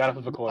 Callie? We gotta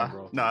flip a coin,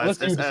 bro. No, it's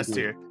S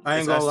tier. I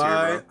ain't gonna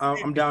lie.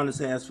 I'm down to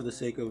say S for the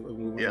sake of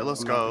yeah.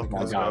 Let's go.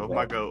 Let's go.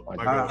 My goat.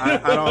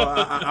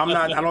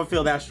 I don't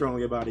feel that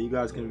strongly about it. You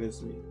guys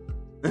convinced me.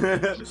 All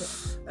right,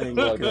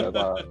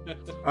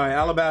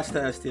 Alabasta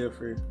S tier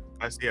for you.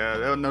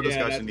 Yeah, no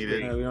discussion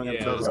needed. Yeah, we don't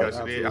have no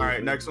discussion needed. All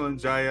right, next one,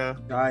 Jaya.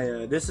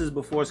 This is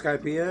before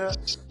Skypiea.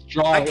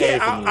 Strong.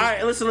 All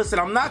right, listen.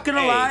 I'm not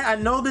gonna lie. I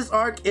know this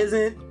arc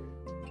isn't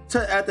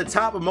at the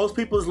top of most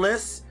people's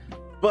lists,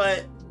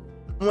 but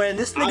when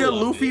this nigga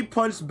Luffy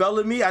punched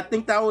Bellamy, I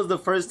think that was the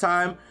first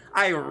time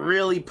I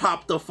really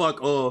popped the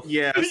fuck off.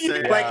 Yeah,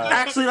 like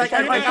actually, like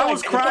I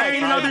was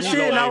crying and other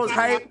shit, and I was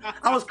hype.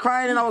 I was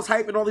crying and I was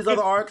hyped in all these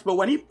other arcs, but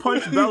when he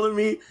punched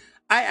Bellamy,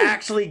 I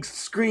actually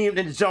screamed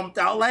and jumped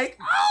out like,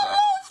 oh,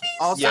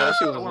 also, yeah,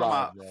 one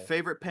of my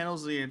favorite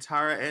panels of the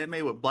entire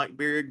anime with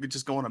Blackbeard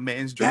just going a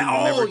man's dream.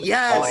 Oh,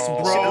 yes,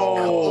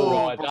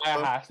 bro.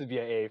 That has to be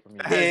an A for me.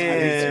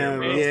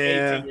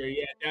 Yeah,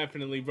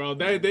 definitely, bro.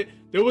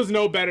 There was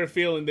no better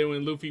feeling than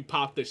when Luffy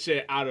popped the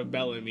shit out of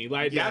Bellamy.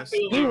 Like, that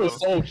feeling, he was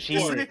so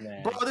cheap,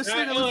 man. Bro, this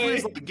nigga Luffy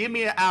was like, give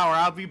me an hour,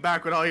 I'll be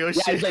back with all your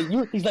shit. He's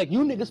like,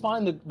 you niggas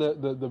find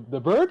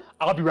the bird,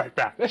 I'll be right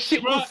back. That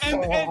shit was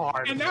so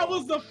hard. And that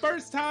was the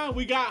first time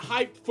we got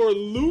hyped for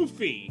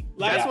Luffy.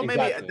 Like, that's what made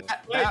me.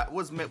 That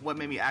was what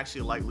made me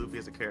actually like Luffy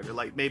as a character.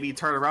 Like, maybe he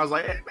turned around, I was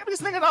like, hey, maybe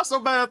this nigga not so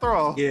bad after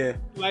all. Yeah,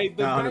 like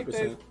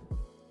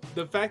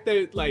the fact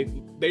that like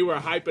they were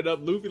hyping up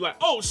Luffy, like,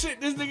 oh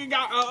shit, this nigga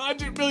got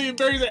 100 million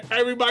berries and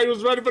everybody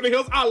was running for the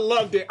hills. I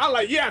loved it. I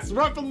like, yes,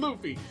 run for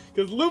Luffy,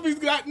 because Luffy's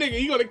that nigga.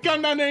 He gonna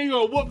come down there and he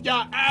gonna whoop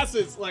y'all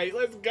asses. Like,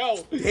 let's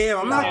go. Damn,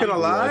 I'm not gonna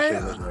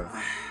lie.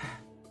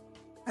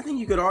 I think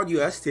you could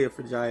argue S tier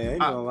for Jaya. I ain't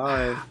gonna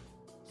lie.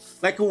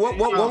 Like, what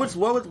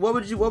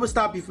would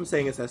stop you from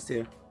saying it's S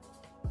tier?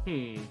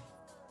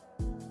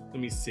 Let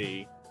me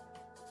see.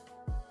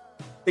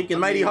 Thinking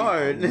mighty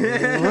hard.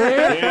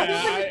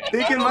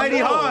 Thinking mighty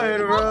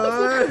hard,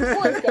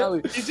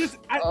 bro. It's just,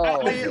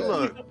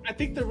 I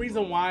think the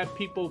reason why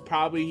people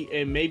probably,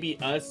 and maybe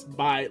us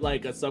by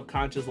like a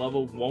subconscious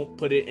level, won't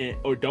put it in,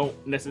 or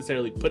don't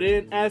necessarily put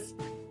it in S,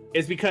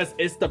 is because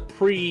it's the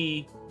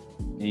pre.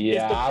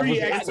 Yeah,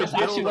 it's that's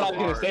actually what I was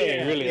gonna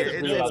say. Really,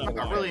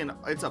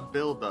 it's a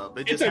build up.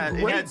 It's a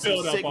great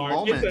build up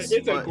arc. It's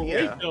a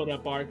great build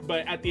up arc,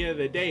 but at the end of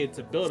the day, it's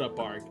a build up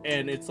arc,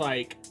 and it's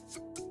like,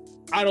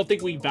 I don't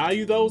think we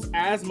value those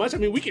as much. I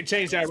mean, we can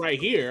change that right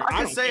here.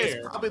 I can say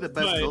it's probably the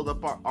best build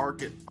up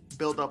arc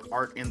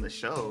in the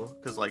show,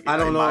 because like I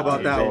don't know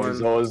about that one.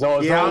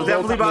 Yeah, I was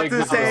definitely about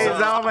to say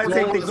Zal might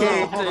take the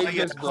cake.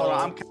 Hold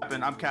on,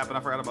 I'm capping. I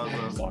forgot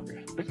about Zal.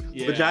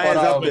 Yeah, but Jaya is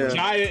up there.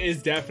 Jaya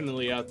is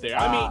definitely up there.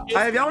 I mean,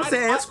 if y'all want to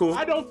say S, cool.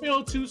 I don't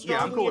feel too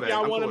strongly if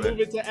y'all want to move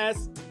it to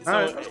S.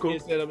 So that's cool.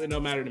 It no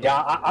matter to me.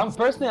 Yeah, I'm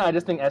personally, I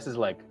just think S is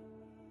like.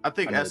 I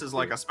think S is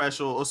like a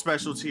special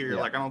tier. Yeah.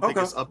 Like, I don't think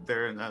it's up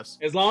there in S.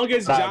 As long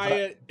as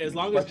Jaya,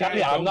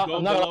 I'm not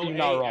wrong.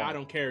 I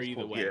don't care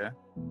either way. Yeah,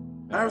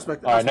 I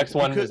respect that. All right, next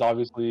one is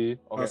obviously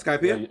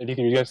Skypiea.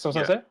 Anything you guys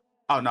something to say?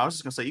 Oh no, I was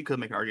just gonna say you could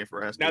make an argument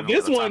for S. Now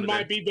this one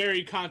might be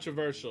very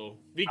controversial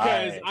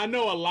because I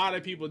know a lot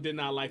of people did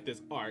not like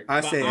this arc.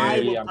 I'm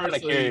kind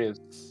of curious.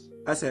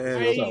 I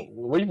say,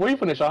 where you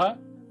finish, Shah?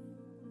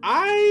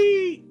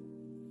 I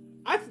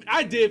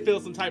did feel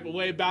some type of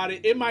way about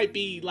it. It might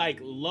be like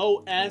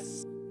low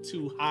S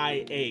to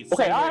high A.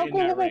 Okay,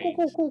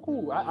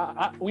 cool.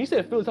 When you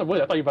said feel some way,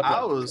 I thought you were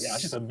about to. Yeah,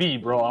 it's just a B,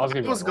 bro. I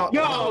was gonna.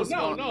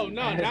 No,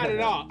 not at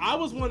all. I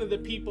was one of the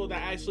people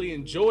that actually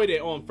enjoyed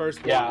it on first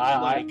watch. Yeah,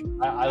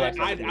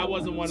 I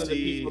wasn't one of the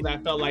people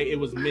that felt like it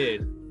was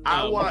mid.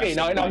 Okay,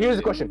 now here's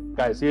the question,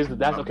 guys. This is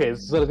what I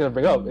was gonna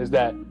bring up is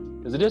that.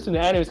 There's a difference in the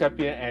anime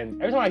Skypiea,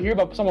 and every time I hear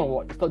about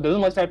someone that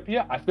doesn't like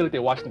Skypiea, I feel like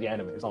they're watching the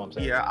anime. That's all I'm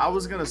saying. Yeah, I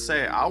was gonna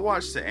say I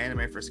watched the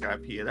anime for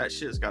Skypiea. That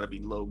shit's got to be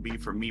low B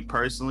for me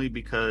personally,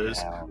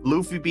 because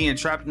Luffy being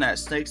trapped in that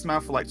snake's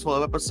mouth for like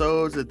 12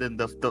 episodes, and then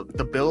the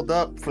build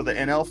up for the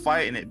NL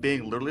fight and it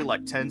being literally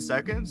like 10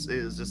 seconds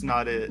is just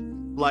not it.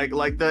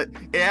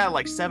 It had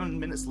like 7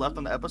 minutes left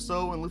on the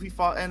episode when Luffy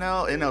fought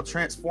NL. NL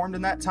transformed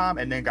in that time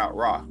and then got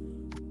Raw.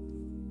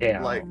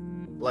 Yeah.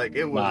 Like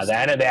it was.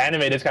 Nah, the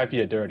anime this guy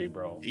be dirty,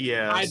 bro.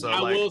 Yeah, I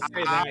like, will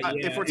say that.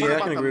 Yeah. If we're Yeah, I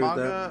talking can about the agree with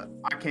manga,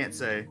 I can't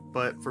say.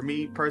 But for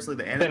me personally,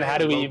 the anime. Then how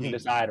do we low-key- even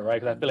decide,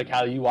 right? Because I feel like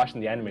Callie, you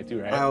watching the anime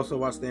too, right? I also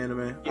watched the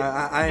anime.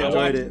 Yeah. I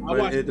enjoyed it, I but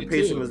watched the it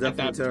pacing too was at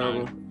definitely that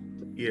terrible. time.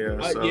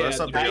 Yeah, so yeah, that's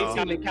up to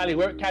y'all. Callie,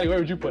 where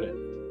would you put it?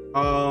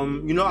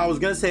 You know, I was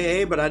gonna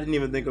say A, but I didn't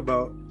even think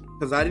about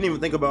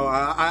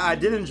I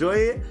did enjoy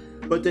it,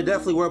 but there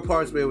definitely were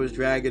parts where it was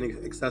dragging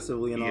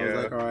excessively, and I was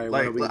like, all right,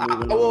 when are we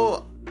moving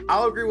on?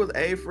 I'll agree with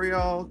A for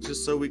y'all,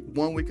 just so we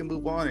can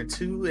move on, and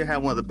two, it had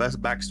one of the best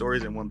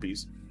backstories in One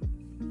Piece.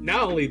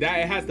 Not only that,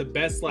 it has the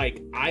best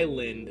like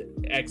island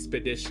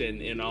expedition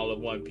in all of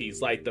One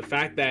Piece. Like the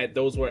fact that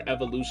those were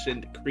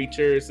evolution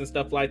creatures and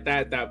stuff like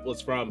that. That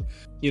was from,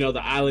 you know,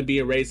 the island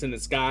being raised in the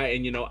sky,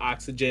 and you know,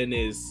 oxygen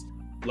is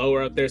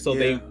lower up there, so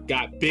they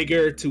got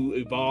bigger to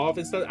evolve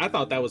and stuff. I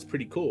thought that was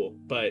pretty cool.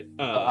 But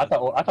I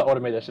thought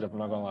Oda made that shit up. I'm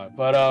not gonna lie,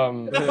 but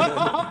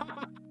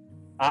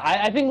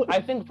I think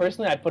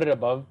personally I'd put it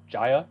above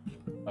Jaya,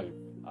 but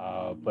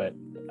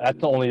that's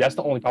the only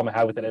problem I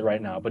have with it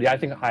right now. But yeah, I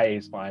think high A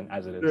is fine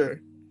as it is.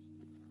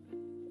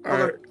 Yeah.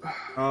 All right.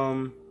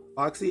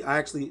 Foxy, I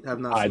actually have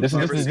not. Alright, this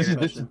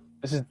is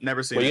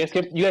Never seen Wait,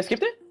 it. you guys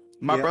skipped it?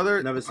 My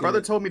brother never seen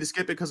it. told me to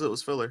skip it because it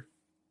was filler.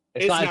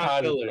 It's not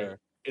entirely filler.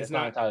 It's not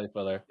not entirely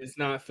filler. It's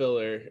not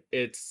filler.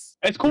 It's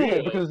cool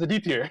real. because it's a D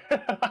tier.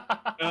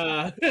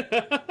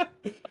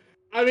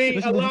 I mean,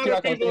 This is a the lot tier of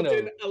I can people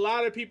think did. A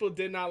lot of people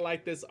did not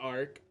like this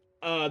arc.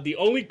 The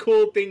only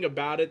cool thing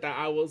about it that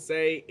I will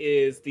say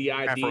is the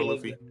idea. Afro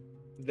Luffy.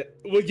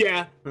 Well,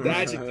 yeah,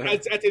 I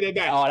take that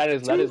back. Oh, that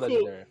is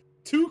legendary.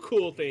 Two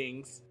cool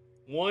things.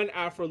 One,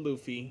 Afro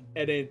Luffy,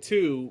 and then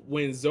two,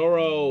 when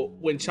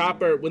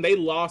Chopper, when they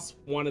lost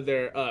one of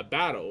their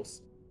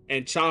battles,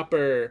 and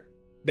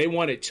they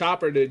wanted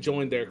Chopper to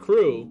join their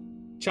crew.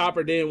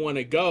 Chopper didn't want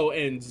to go,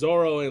 and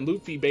Zoro and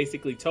Luffy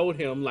basically told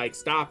him, like,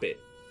 stop it.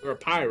 You're a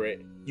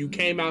pirate. You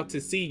came out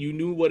to sea. You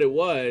knew what it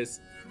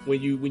was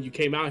when you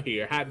came out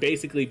here.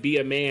 Basically be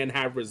a man,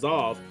 have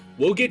resolve.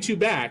 We'll get you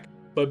back,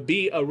 but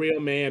be a real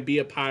man, be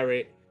a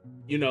pirate.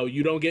 You know,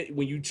 you don't get,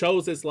 when you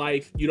chose this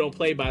life, you don't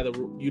play by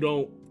what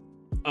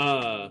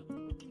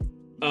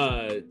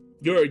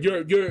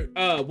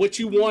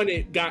you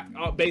wanted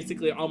got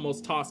basically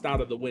almost tossed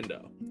out of the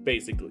window,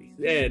 basically.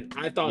 And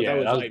I thought that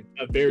was like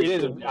a very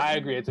cool I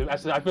agree. I feel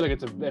like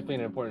it's definitely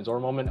an important Zoro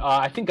moment.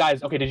 I think,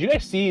 guys, okay, did you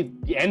guys see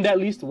the end at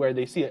least where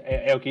they see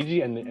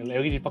Aokiji and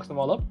Aokiji fucks them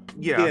all up?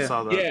 Yeah, I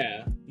saw that.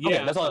 Yeah.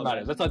 Okay, that's all that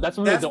matters. That's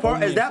really the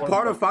only Is that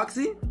part of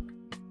Foxy?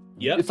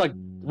 Yep. It's like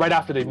right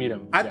after they meet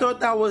him. I thought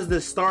that was the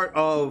start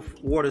of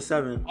Water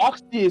 7.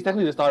 Oxy is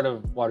technically the start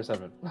of Water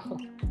 7.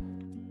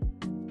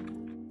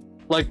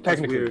 Like,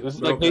 technically. It's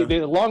like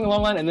they long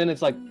line, and then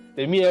it's like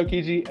they meet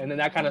Aokiji, and then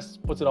that kind of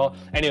puts it all.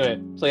 Anyway,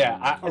 so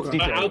yeah, it's But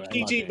detailed anyway,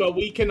 Aokiji, but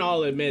we can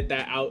all admit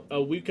that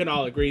we can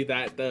all agree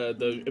that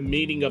the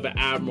meeting of an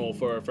admiral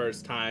for a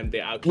first time, the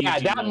Aokiji. Yeah,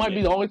 that might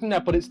be the only thing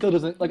but it still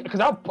doesn't, like, because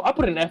I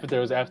put an F if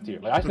there was F tier.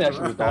 Like, I think that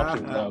shit was dog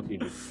shit with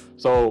Aokiji.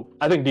 So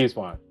I think D is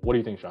fine. What do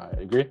you think, Shai?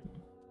 Agree?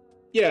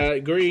 Yeah, I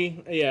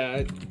agree.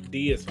 Yeah,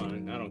 D is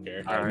fine. I don't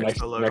care. All right, Next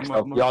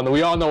up. We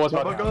all know what's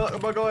I'm about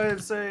gonna go ahead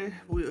and say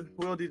we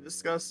already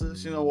discussed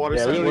this. You know, Water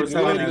Yeah, 7, we Water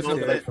already 7,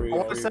 discussed it.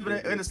 Water 7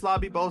 and the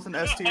Slobby both in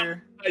S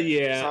tier.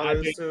 Yeah,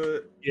 I think,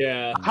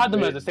 yeah. I had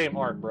them as the same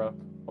arc, bro.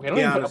 Okay, don't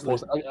even put a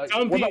post. What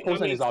about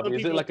post any zombie?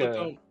 Is it like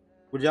a?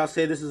 Would y'all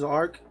say this is an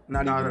arc?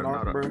 Not even an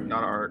arc, bro. Not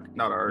an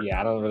arc. Yeah,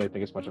 I don't really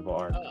think it's much of an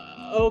arc.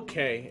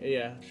 Okay,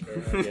 yeah,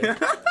 sure. I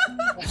guess.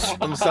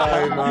 I'm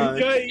sorry, man.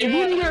 If you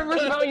didn't get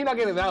Rick Mountain, you're not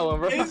getting that one,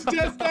 bro. It's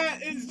just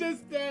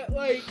that,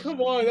 like,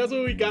 come on. That's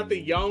when we got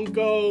the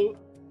Yonko,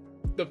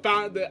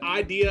 the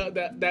idea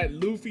that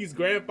Luffy's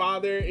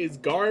grandfather is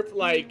Garp,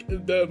 like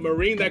the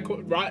Marine that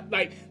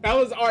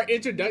was our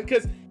introduction,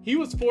 because he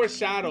was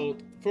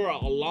foreshadowed for a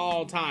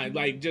long time,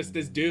 like just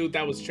this dude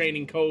that was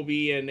training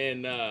Kobe and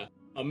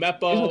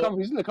Meppo.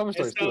 He's in the cover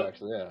stories too,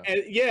 actually.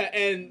 Yeah.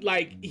 And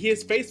like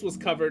his face was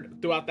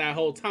covered throughout that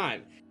whole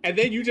time. And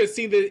then you just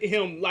see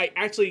him like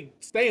actually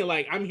saying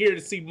like, I'm here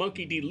to see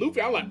Monkey D.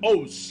 Luffy. I'm like,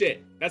 oh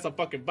shit, that's a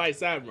fucking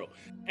Vice Admiral.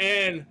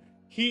 And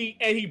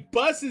he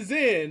busts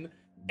in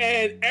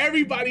and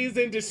everybody is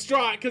in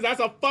distraught because that's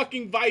a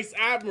fucking Vice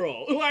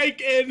Admiral.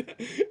 Like, and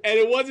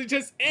it wasn't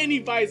just any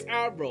Vice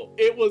Admiral.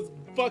 It was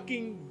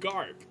fucking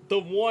Garp, the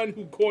one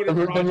who quartered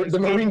the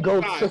Marine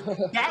Ghost.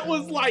 That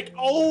was like,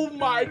 oh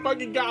my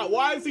fucking god,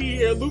 why is he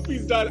here?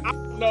 Luffy's done. I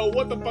don't know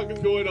what the fuck is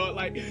going on.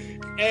 Like,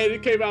 and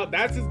it came out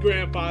that's his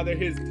grandfather.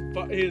 His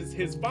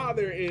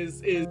father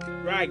is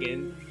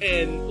Dragon,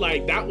 and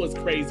like that was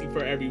crazy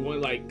for everyone.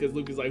 Like, because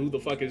Luffy's like, who the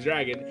fuck is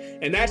Dragon?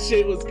 And that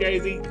shit was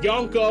crazy.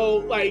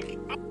 Yonko, like,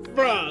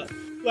 bruh,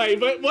 like,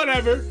 but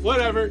whatever.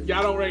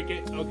 Y'all don't rank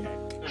it. Okay.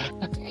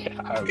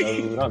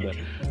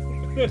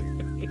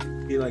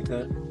 Be like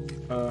that.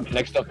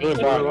 Next up, Filler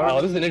Bar.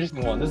 Wow, this is an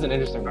interesting one.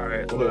 All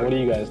right, what do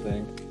you guys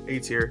think? A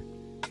tier.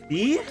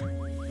 B?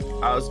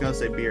 I was gonna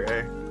say B or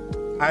A.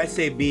 I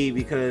say B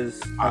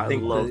because I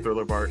think love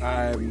Thriller Bark.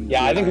 I think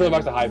Thriller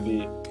Bark's a high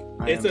B.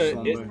 I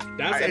think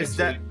it's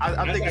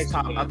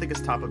top. I think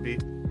it's top of B.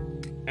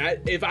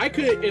 If I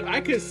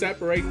could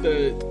separate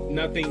the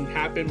nothing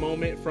happened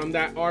moment from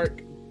that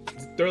arc,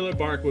 Thriller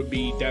Bark would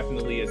be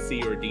definitely a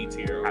C or D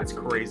tier. That's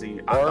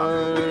crazy.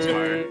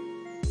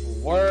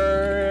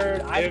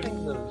 Word. I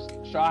think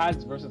the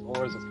Straws versus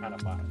Oars is kind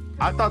of fun.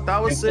 I thought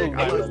that was sick.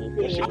 I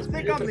It's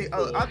think I'm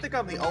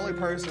the only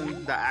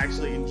person that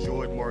actually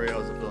enjoyed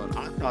Morio as a villain.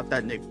 I thought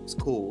that nigga was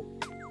cool.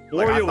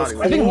 Morio was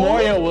cool. I think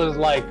Morio was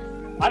like,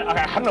 I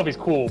don't know if he's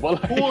cool,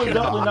 but like, cool is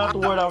definitely not the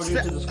word I would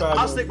use to describe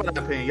I'll him. stick by that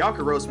opinion. Y'all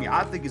can roast me.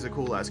 I think he's a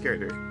cool ass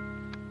character.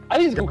 I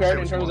think he's a cool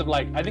character in terms of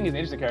like, I think he's an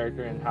interesting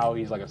character in how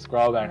he's like a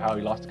scrub and how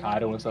he lost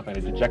Kaido and stuff, and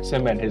it dejects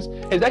him, and his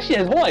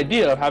whole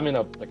idea of having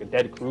a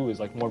dead crew is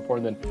like more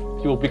important than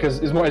people, because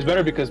it's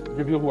better because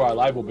people who are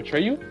alive will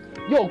betray you.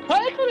 Yo,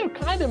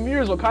 kind of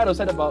mirrors what Kaido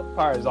said about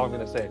Fire, is all I'm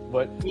gonna say.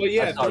 But well,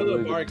 yeah,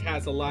 Thriller Bark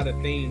has a lot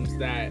of themes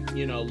that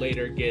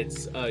later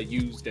gets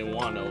used in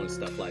Wano and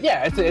stuff like that.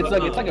 Yeah, it's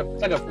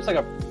like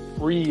a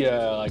pre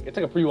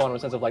Wano in the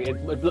sense of like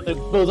it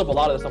builds up a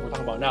lot of the stuff we're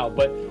talking about now.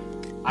 But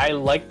I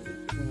liked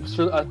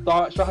Straw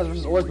Hats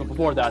versus Oars, but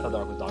before that I thought the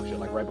arc was dog shit.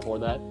 Like right before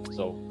that,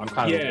 so I'm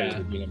kind of okay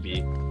with being a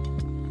B.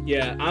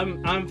 Yeah,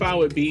 I'm fine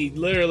with B.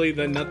 Literally,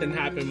 the nothing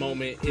happened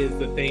moment is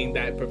the thing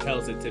that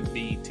propels it to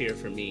B tier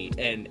for me,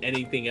 and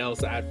anything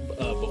else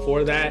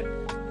before that,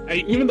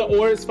 even the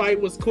Oars fight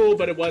was cool,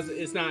 but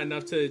it's not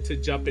enough to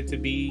jump it to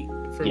B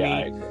for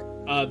me.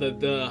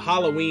 The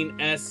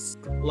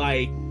Halloween-esque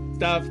like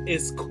stuff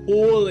is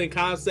cool in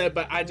concept,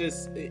 but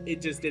it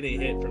just didn't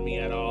hit for me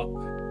at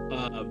all.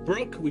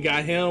 Brook, we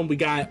got him. We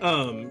got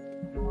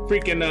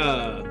freaking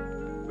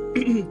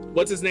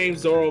what's his name?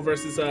 Zoro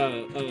versus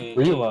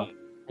Ryuma.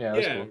 Yeah,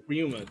 cool.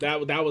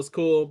 Ryuma. That was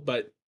cool,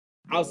 but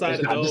outside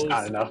of those, just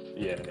not enough.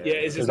 Yeah,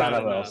 it's just not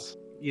enough. Else.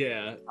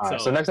 Yeah.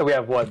 So next up we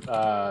have what?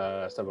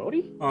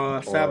 Saboti?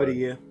 Saboti,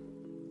 yeah.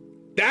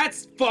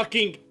 That's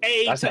fucking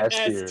That's to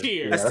S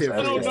tier. I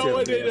don't know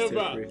what it is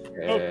about.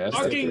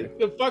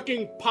 The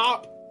fucking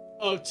pop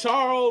of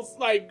Charles,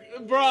 like,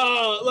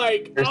 bruh,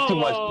 like, there's too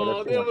much,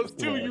 there was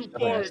too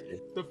euphoric.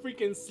 The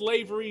freaking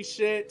slavery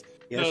shit.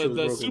 Yeah,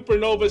 the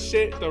supernova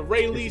shit, the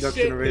Rayleigh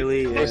shit.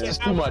 It's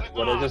just too much,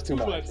 but it's just too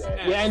much.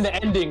 Yeah, and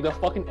the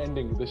fucking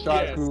ending, the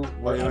shark crew.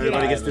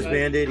 Everybody gets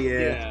disbanded,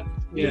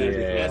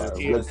 S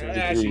tier.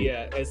 Actually,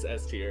 it's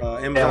S tier.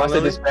 And once they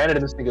disbanded,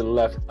 and this nigga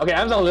left. Okay,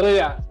 Amazon literally,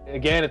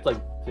 again, it's like,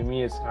 to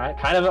me, it's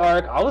kind of an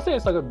arc. I would say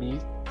it's like a B.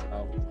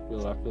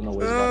 I feel no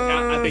way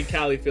about it. I think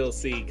Callie feels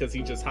C because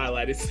he just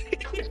highlighted C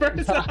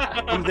first.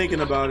 I'm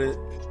thinking about it.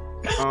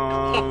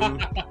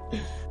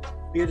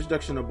 The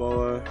introduction of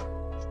Boa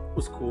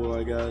was cool,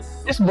 I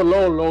guess. It's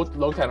below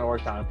low 10 or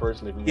time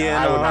personally.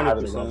 Yeah, I would not 100%. have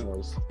it in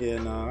voice. Yeah,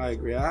 no, I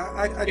agree.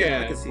 I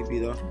can see B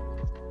though.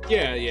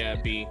 Yeah,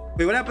 B.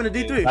 Wait, what happened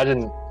to D3?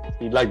 Imagine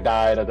he like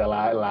died at the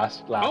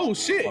last. Oh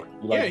shit!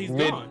 He's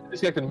gone.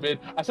 Disconnected mid.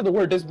 I said the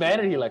word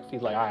disbanded. He's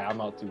like, alright, I'm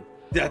out too.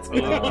 That's He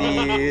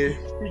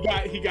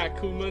got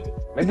Kuma.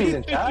 Maybe he's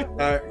in chat.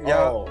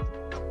 Y'all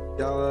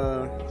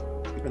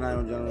keep an eye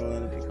on General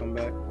and if he come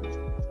back.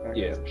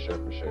 Yeah,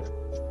 for sure.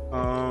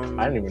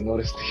 I didn't even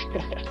notice.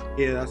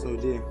 Yeah, that's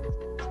OD.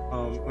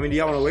 I mean, do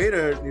y'all want to wait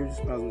or you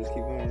just might as well just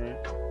keep going, right?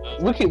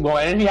 We keep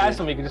going, and if he has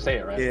something, we can just say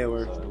it, right? Yeah,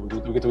 we're. So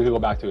we can go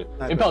back to it.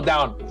 Impel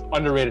Down,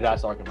 underrated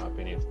ass arc in my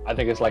opinion. I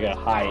think it's like a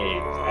high 8.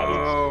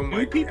 Oh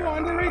my God. People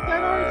underrate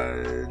that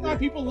arc?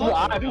 People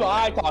love it. People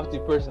I talk to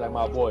personally, like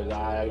my boys.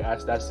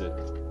 That's it.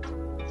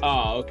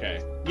 Oh,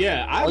 okay.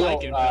 Yeah, I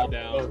like Impel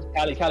Down.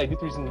 Cali,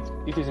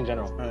 D3s in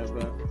general. Alright,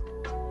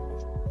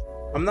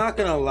 bro. I'm not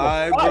gonna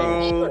lie,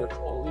 bro.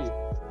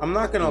 I'm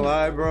not gonna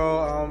lie, bro.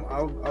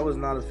 I was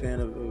not a fan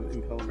of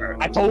Impel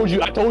Down. I told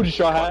you,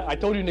 Shaw. I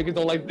told you niggas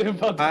don't like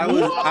Impel Down.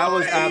 I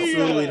was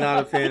absolutely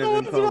not a fan of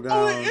Impel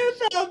Down.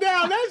 Impel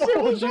Down, that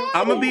shit was wrong.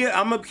 I'm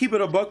gonna keep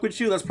it a buck with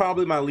you. That's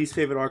probably my least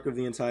favorite arc of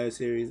the entire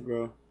series,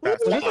 bro. Yeah,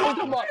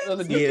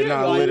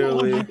 no,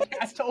 literally.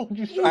 I told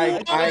you.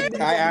 I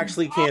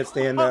actually can't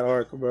stand that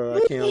arc, bro.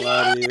 I can't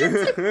lie to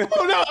you.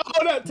 Hold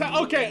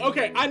on.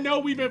 Okay. I know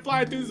we've been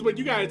flying through this, but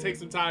you gotta take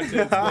some time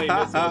to explain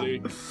this to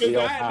me.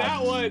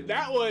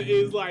 That one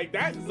is like,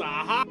 that's a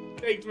hot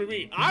take for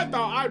me. I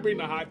thought I'd bring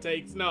the hot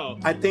takes. No,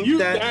 I think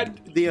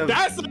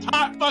that's a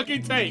hot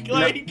fucking take.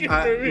 Like,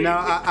 for me.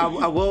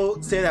 I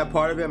will say that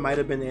part of it might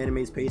have been the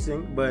anime's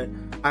pacing, but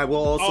I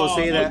will also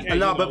say that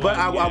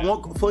I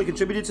won't fully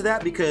contribute to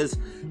that because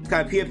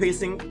Skypiea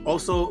pacing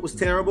also was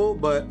terrible,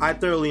 but I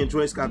thoroughly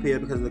enjoyed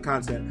Skypiea because of the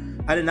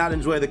content. I did not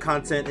enjoy the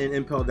content in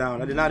Impel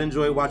Down. I did not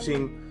enjoy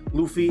watching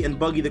Luffy and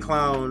Buggy the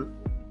Clown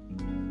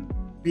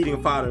beating a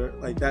fodder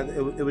like that.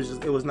 It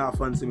was not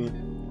fun to me.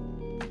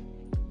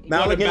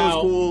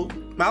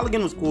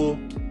 Maligan was cool.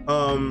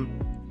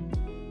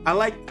 I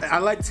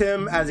liked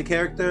him as a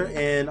character,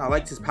 and I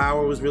liked his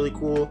power was really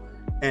cool.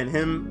 And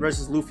him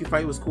versus Luffy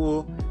fight was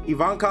cool.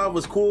 Ivankov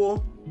was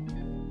cool.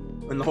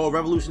 And the whole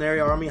Revolutionary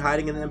Army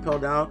hiding in the Impel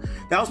Down.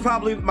 That was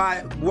probably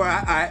where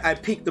I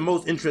piqued the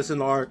most interest in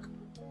the arc.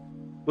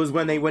 Was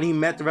when he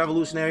met the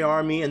Revolutionary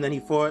Army and then he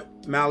fought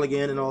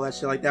Maligan and all that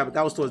shit like that. But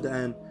that was towards the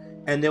end.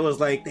 and there was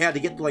like they had to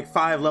get to like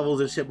 5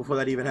 levels of shit before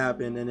that even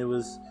happened, and it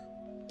was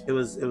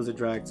a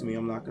drag to me.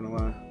 I'm not gonna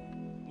lie.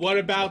 What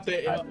about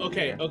the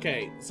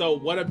okay? So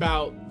what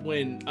about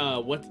when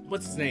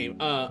what's his name?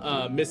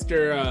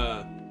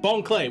 Mr.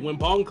 Bon Clay. When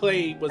Bon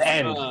Clay was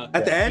at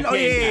the end? Oh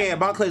yeah.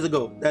 Bon Clay's a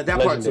go. That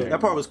part too.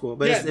 That part was cool.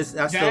 But it's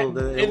still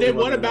the. And then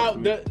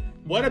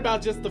what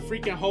about just the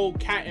freaking whole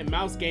cat and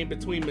mouse game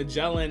between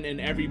Magellan and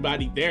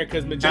everybody there?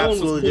 Because Magellan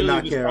absolutely was did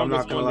not care. I'm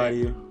not gonna lie to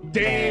you.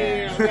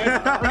 Damn,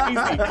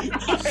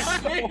 that's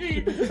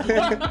crazy.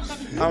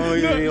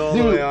 I'm gonna be all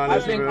the way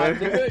honest,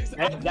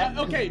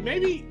 okay,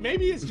 maybe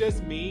it's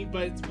just me,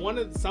 but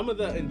some of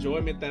the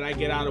enjoyment that I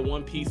get out of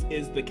One Piece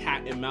is the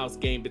cat and mouse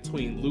game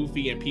between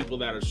Luffy and people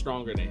that are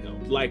stronger than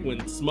him. Like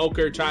when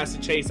Smoker tries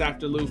to chase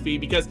after Luffy,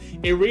 because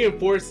it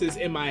reinforces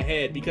in my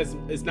head, because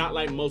it's not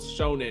like most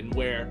shonen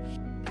where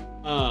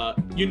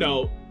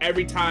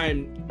every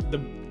time the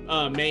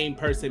main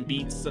person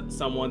beats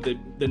someone,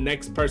 the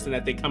next person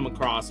that they come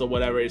across or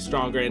whatever is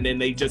stronger, and then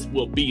they just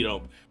will beat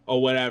them or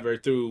whatever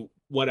through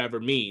whatever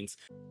means.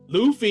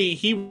 Luffy,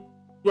 he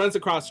runs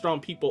across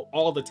strong people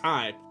all the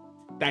time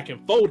that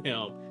can fold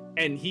him,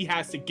 and he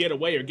has to get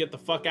away or get the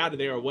fuck out of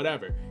there or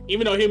whatever.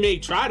 Even though he may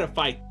try to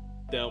fight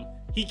them,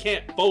 he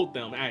can't fold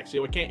them actually,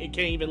 or can't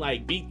even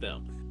like beat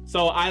them.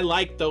 So I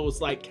like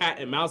those like cat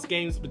and mouse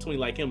games between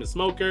like him and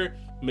Smoker.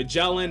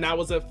 Magellan, that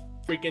was a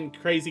freaking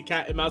crazy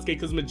cat and mouse game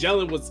because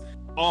Magellan was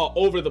all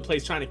over the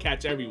place trying to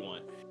catch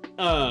everyone.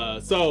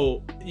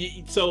 So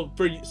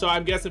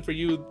I'm guessing for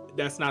you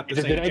that's not the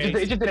same case.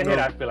 It just didn't hit.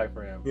 I feel like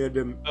for him. Yeah, it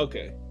didn't.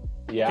 Okay.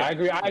 Yeah,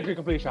 okay. I agree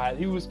completely. Sean.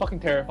 He was fucking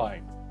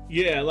terrifying.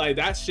 Yeah, like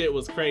that shit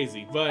was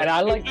crazy. But and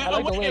I like the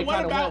way it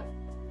kind of went.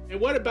 And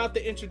what about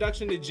the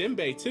introduction to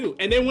Jinbei too?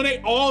 And then when they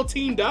all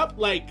teamed up,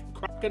 like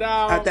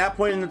Crocodile. At that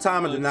point in the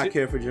time, I did not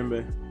care for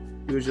Jinbei.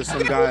 He was just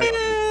some guy.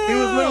 He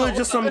was literally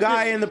just some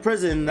guy in the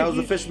prison. That was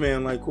a fish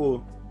man. Like,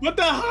 cool. But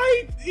the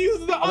hype, he's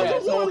the other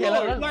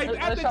warlord.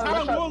 At the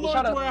time,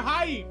 warlords were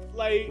hype.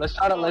 Like, let's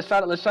try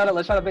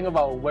to think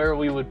about where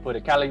we would put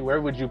it. Callie, where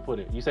would you put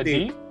it? You said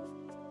D.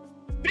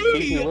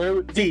 C.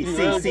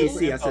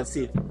 I said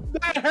C.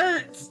 That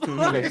hurts.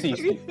 Okay, C.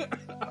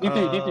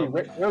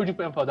 D3. Where would you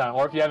put Impel Down?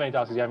 Or if you have any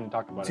thoughts, because you haven't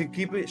talked about it. To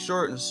keep it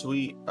short and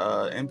sweet,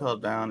 Impel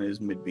Down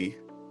is mid B.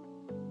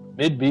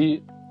 Mid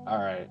B. All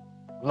right.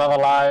 I'm not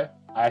gonna lie.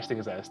 I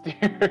actually think it's S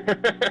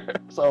tier.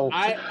 So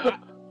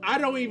I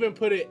don't even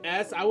put it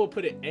S. I will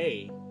put it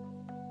A.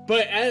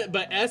 But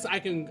S I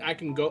can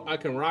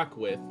rock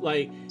with.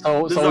 Like, this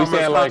is our most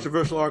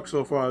controversial arc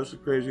so far. This is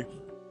crazy.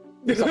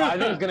 So I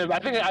think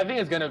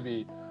it's gonna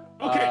be.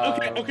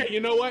 Okay. You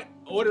know what?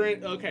 Order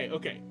it. Okay.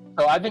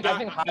 So I think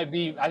high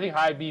B. I think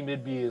high B,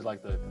 mid B is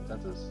like the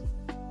consensus.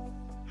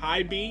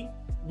 High B.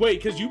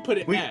 Wait, because you put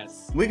it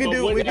S. We can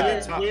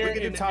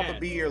do top of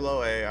B or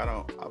low A.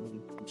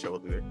 I'm chill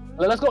with it.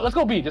 Let's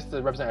go B just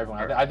to represent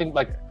everyone. I think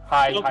like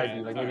high B,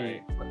 like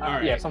maybe.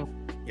 Right.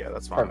 Yeah,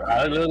 that's fine.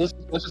 Let's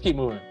just keep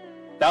moving.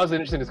 That was an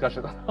interesting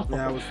discussion.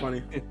 Yeah, it was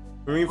funny.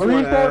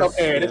 Marineford.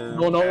 Okay,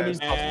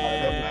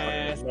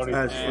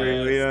 that's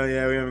free. We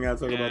haven't got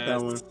to talk about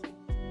that one.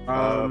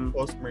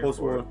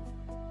 Post-war.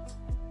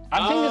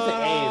 I think it's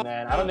an A,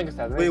 man. I don't think it's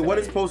that. Wait, what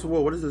is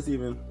post-war? What is this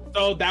even?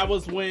 So that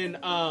was when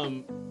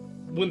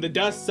the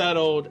dust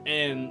settled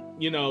and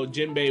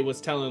Jinbei was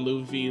telling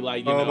Luffy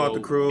like about the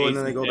crew, and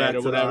then they go back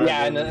to that.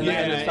 Yeah, and then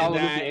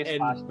Luffy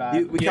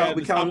flashback.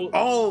 We count.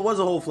 Oh, it was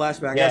a whole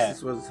flashback.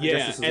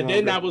 And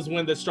then that was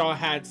when the Straw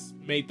Hats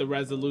made the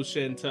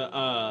resolution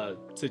to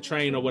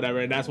train or whatever,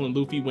 and that's when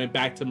Luffy went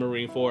back to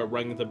Marineford,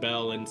 rung the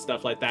bell and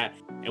stuff like that.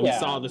 And we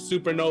saw the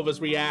supernovas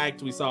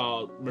react. We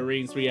saw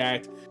Marines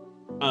react.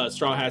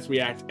 Straw Hats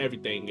react.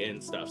 Everything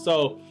and stuff.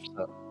 So,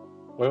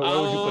 where would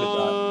you put it,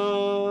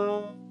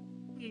 John?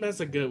 That's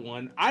a good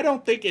one. I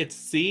don't think it's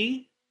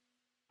C.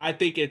 I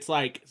think it's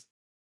like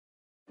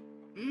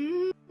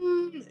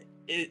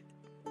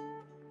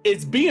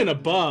it's being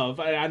above.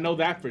 I know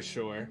that for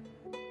sure.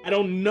 I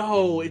don't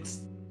know.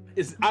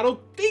 I don't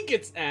think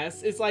it's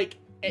S. It's like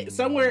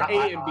somewhere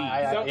A and B.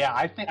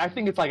 I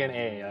think it's like an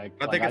A.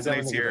 I think it's an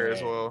A tier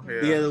as well.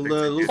 Yeah,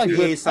 the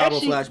Luffy Sabo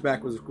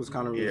flashback was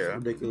kind of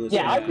ridiculous.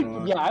 Yeah,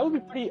 I would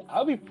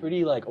be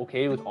pretty like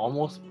okay with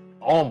almost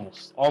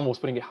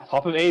putting it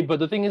top of A, but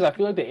the thing is, I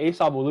feel like the A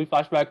Sabo Luffy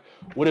flashback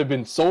would have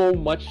been so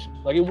much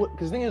like it would,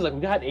 because the thing is, like,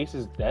 we had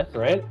Ace's death,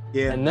 right?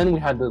 Yeah. And then we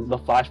had the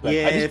flashback.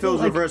 Yeah, if it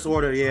was reverse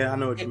order, I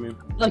know what you mean.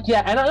 Like,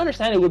 yeah, and I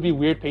understand it would be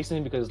weird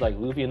pacing because like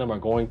Luffy and them are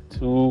going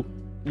to,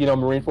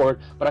 Marineford,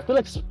 but I feel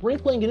like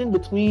sprinkling it in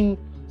between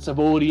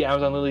Sabaody,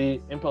 Amazon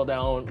Lily, Impel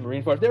Down,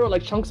 Marineford, there were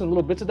like chunks and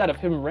little bits of that of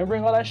him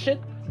remembering all that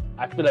shit.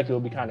 I feel like it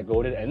would be kind of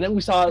goated, and then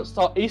we saw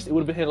Ace. It would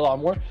have been hit a lot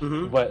more,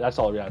 but that's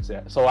all we have to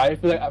say. So I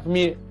feel like for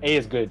me, A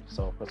is good.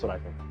 So that's what I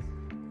think.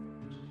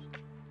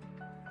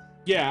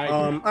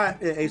 Yeah.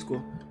 A's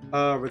cool.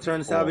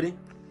 Return to Sabaody.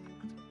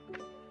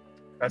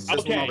 That's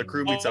just when all the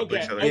crew meets up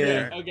with each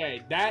other.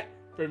 Okay. That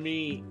for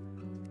me,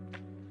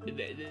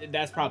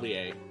 that's probably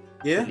A.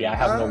 Yeah. Yeah, I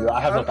have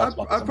no thoughts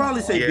about this. I'd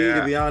probably say B,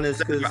 to be honest,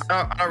 because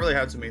I don't really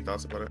have too many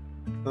thoughts about it.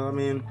 I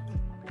mean,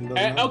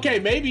 Okay,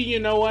 maybe you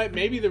know what?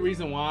 Maybe the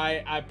reason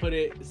why I put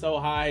it so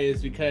high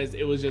is because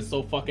it was just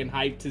so fucking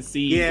hyped to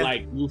see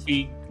like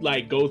Luffy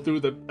like go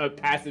through the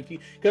passive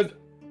because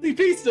the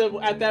pizza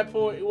at that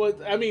point was,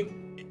 I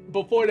mean,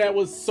 before that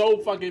was so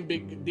fucking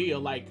big deal.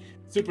 Like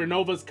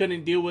Supernovas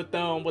couldn't deal with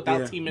them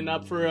without teaming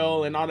up for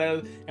real and all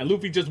that, and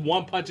Luffy just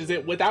one punches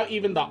it without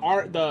even the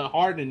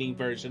hardening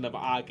version of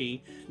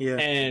Aki.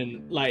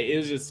 And like it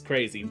was just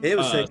crazy. It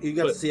was sick. You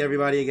got to see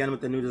everybody again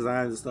with the new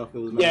designs and stuff. It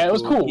was it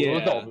was cool. Yeah. It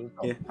was dope.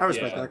 Yeah, I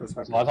respect that.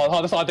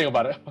 That's all I think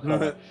about it.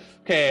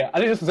 Okay, I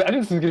think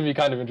this is gonna be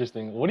kind of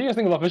interesting. What do you guys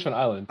think about Fishman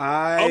Island?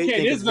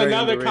 This is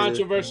another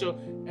controversial.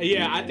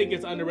 Yeah, I think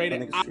it's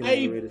underrated.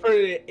 I put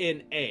it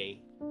in A,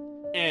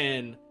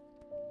 and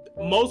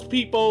most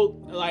people,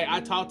 like I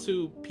talk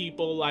to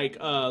people like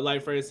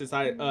for instance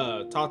I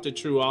talked to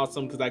True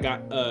Awesome because I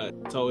got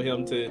told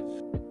him to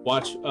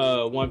watch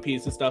One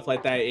Piece and stuff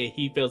like that, and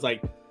he feels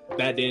like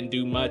that didn't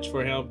do much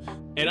for him.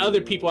 And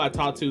other people I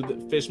talked to, the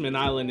Fishman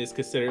Island is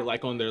considered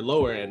like on their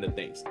lower end of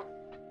things.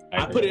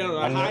 I put it on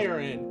the higher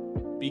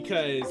end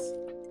because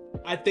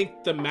I think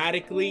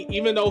thematically,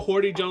 even though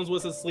Horty Jones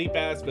was a sleep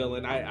ass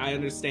villain, I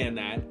understand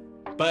that.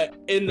 But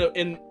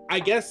I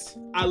guess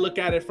I look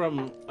at it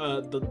from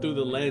through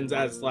the lens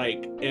as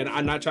like, and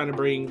I'm not trying to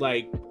bring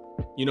like,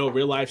 you know,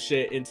 real life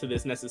shit into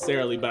this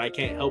necessarily, but I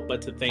can't help but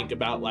to think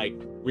about like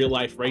real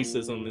life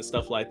racism and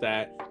stuff like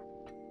that,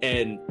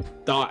 and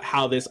thought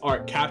how this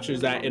art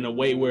captures that in a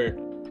way where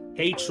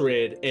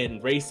hatred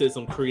and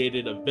racism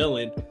created a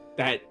villain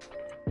that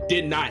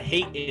did not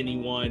hate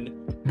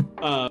anyone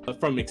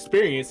from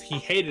experience. He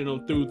hated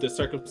them through the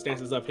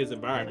circumstances of his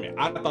environment.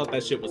 I thought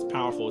that shit was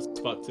powerful as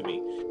fuck to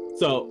me.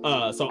 So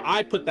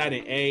I put that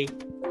in A,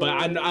 but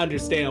I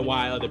understand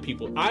why other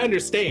people don't.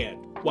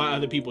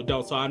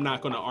 So I'm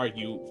not going to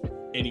argue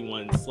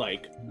anyone's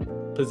like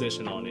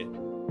position on it.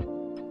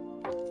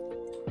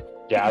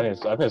 Yeah, I think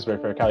it's very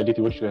fair. Kali, DT,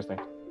 what you guys think?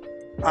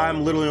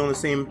 I'm literally on the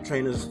same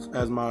train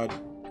as Mod.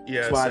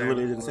 Yeah, that's why I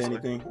really didn't say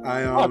anything.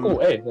 Cool.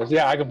 Hey,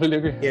 I completely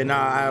agree.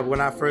 Yeah, when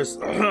I first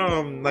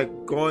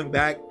like going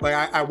back, like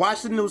I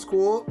watched it and it was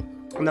cool,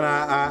 and then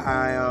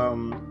I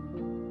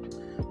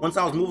once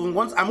I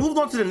moved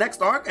on to the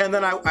next arc, and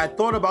then I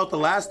thought about the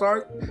last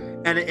arc,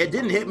 and it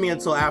didn't hit me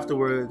until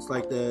afterwards,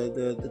 like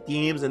the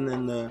themes and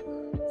then the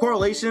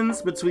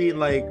correlations between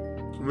like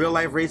real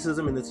life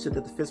racism and the shit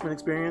that the Fistman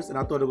experienced, and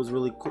I thought it was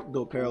really cool,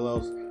 dope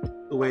parallels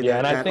the way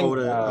that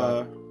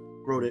Oda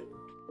wrote it.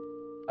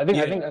 I think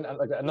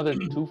like another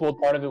twofold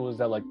part of it was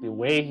that like the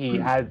way he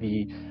had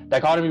the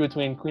dichotomy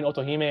between Queen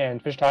Otohime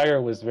and Fish Tiger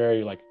was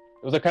very like,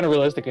 it was like kind of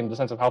realistic in the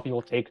sense of how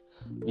people take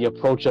the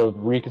approach of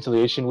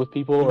reconciliation with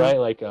people, right?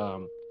 Like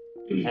and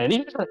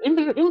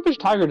even Fish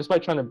Tiger,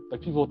 despite trying to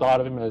like, people thought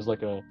of him as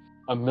like a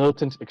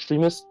militant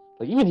extremist,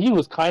 like even he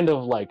was kind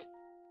of like,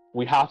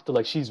 we have to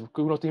like,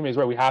 Queen Otohime is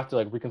right, we have to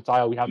like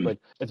reconcile, we have to like,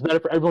 it's better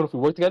for everyone if we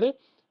work together.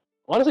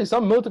 Honestly,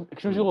 some militant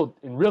extremist people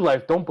in real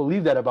life don't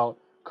believe that about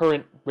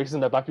current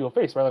racism that black people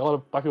face, right? Like a lot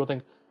of black people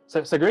think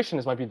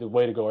segregationists might be the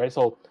way to go, right?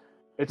 So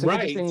it's an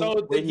interesting.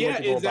 So yeah,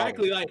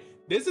 exactly. Like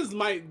this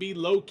might be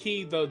low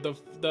key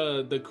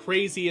the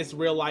craziest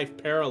real life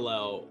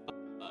parallel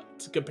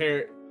to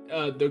compare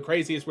the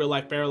craziest real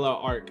life parallel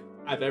arc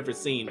I've ever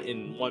seen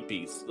in One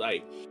Piece.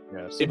 Like,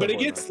 but it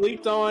gets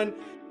slept on.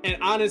 And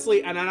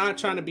honestly, and I'm not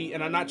trying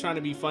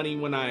to be funny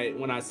when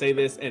I say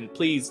this. And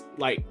please,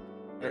 like,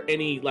 or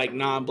any like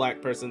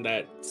non-black person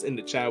that's in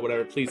the chat,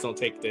 whatever, please don't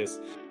take this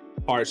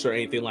harsh or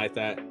anything like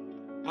that.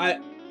 I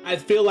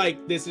feel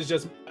like this is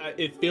just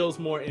it feels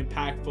more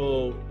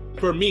impactful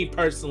for me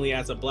personally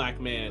as a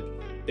black man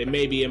than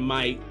maybe it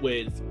might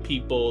with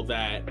people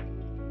that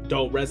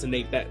don't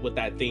resonate with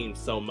that theme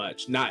so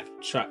much. Not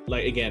trying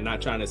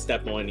to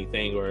step on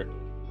anything or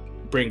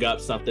bring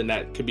up something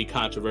that could be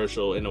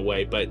controversial in a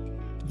way, but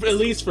at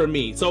least for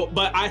me. So,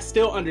 but I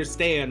still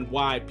understand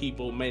why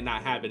people may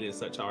not have it in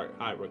such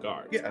high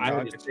regards. Yeah, I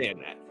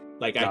understand that.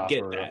 Like, I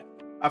get that.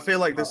 I feel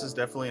like this is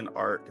definitely an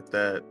arc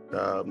that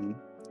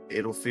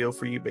it'll feel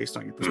for you based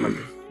on your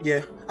perspective.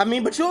 Yeah, I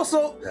mean, but you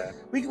also,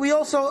 we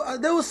also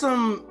there was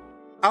some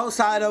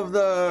outside of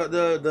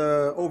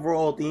the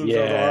overall themes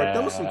of the arc.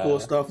 There was some cool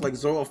stuff like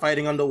Zoro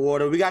fighting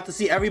underwater. We got to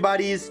see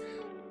everybody's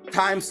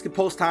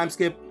post time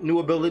skip new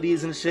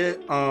abilities and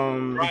shit.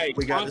 Right,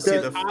 we got to see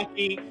the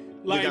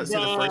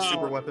first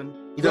super weapon.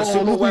 The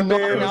super weapon.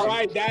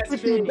 Right, that's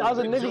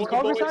 50,000 niggas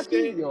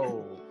conversation.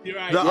 Yo. You're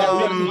right.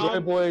 Joy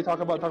Boy, talk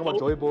about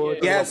Joy Boy.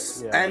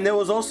 Yes, and there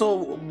was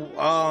also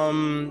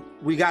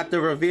we got the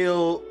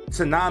reveal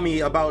to Nami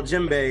about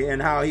Jinbei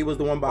and how he was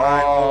the one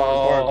behind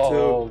all too.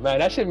 Oh man,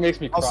 that shit makes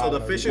me cry. Also, the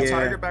Fish and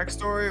Tiger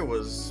backstory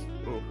was.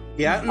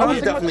 Yeah, no,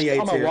 he's definitely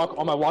A tier.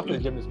 On my walk to the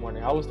gym this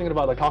morning, I was thinking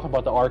about like talking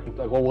about the arc,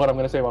 like what I'm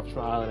gonna say about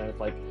Fishman Island, and it's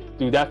like,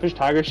 dude, that Fish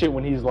Tiger shit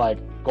when he's like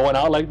going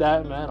out like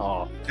that, man.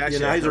 He's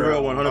a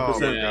real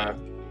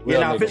 100%.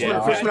 Yeah,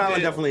 Fishman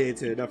Island definitely A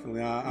tier,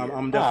 definitely.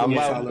 I'm definitely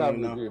solid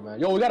now. Man.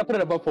 Yo, we gotta put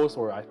it above Post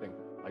War, I think.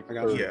 Like, I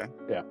got yeah.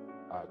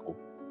 All right, cool.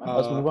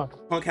 Let's move on.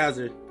 Punk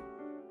Hazard.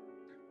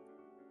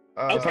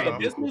 Okay,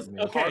 this was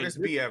okay.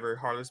 Hardest B ever.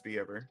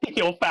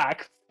 Yo,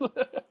 facts.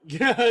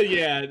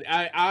 Yeah,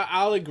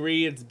 I'll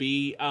agree. It's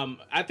B.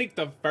 I think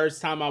the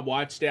first time I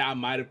watched it, I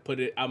might have would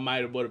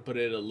have put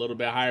it a little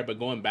bit higher, but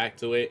going back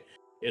to it,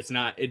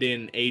 it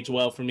didn't age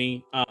well for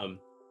me.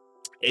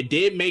 It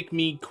did make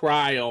me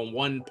cry on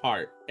one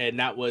part, and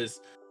that was,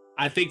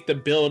 I think, the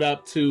build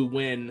up to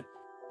when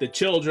the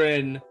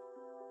children,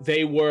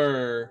 they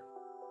were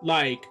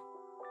like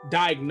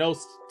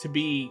diagnosed to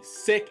be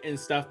sick and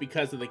stuff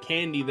because of the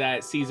candy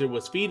that Caesar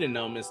was feeding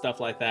them and stuff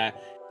like that,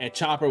 and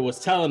Chopper was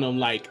telling them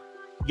like,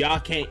 y'all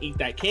can't eat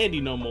that candy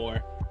no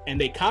more, and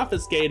they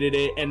confiscated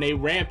it and they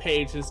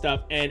rampaged and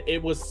stuff, and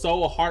it was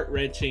so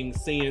heart-wrenching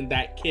seeing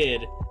that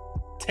kid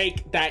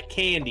take that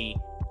candy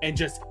and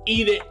just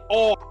eat it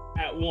all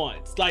at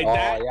once. Like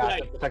that, yeah,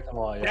 like protect them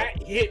all, yeah.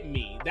 That hit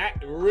me.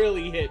 That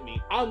really hit me.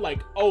 I'm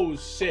like, oh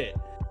shit,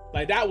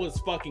 like that was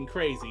fucking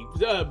crazy.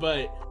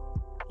 But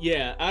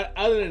yeah,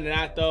 other than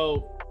that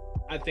though,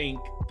 I think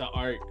the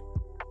art,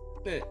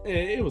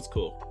 it was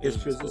cool. It's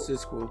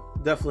cool.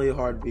 Definitely a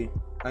hard B.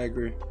 I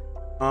agree.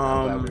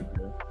 Okay,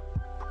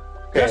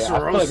 I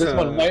feel like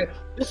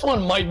this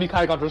one might be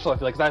kind of controversial. I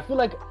feel like, 'cause I feel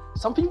like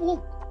some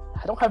people,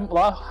 I don't have a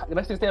lot of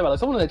nice things to say about it. Like,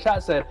 someone in the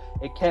chat said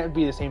it can't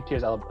be the same tier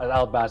as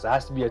Alabasta. It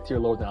has to be a tier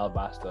lower than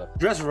Alabasta.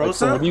 Dressrosa? Like,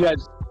 so you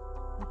guys,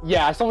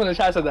 yeah, someone in the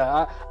chat said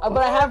that. But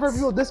I have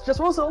reviewed this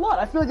Dressrosa a lot.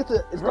 I feel like it's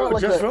bro, not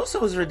like Dressrosa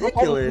was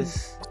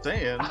ridiculous.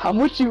 Damn. I'm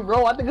with you,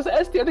 bro. I think it's an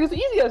S tier. I think it's an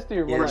easy S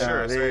tier, bro. Yeah,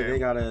 sure, they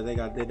got.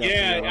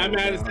 Yeah, I'm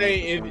about to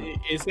say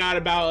it's not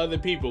about other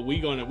people. We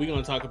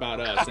gonna talk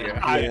about us. Fair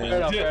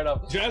enough.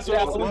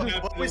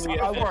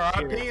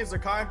 Our opinions are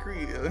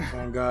concrete.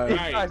 Oh God.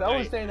 Guys, I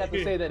was saying that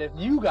to say that if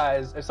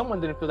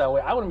someone didn't feel that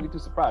way, I wouldn't be too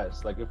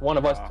surprised. Like if one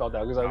of us felt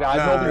that, because like, I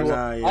know people.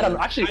 I don't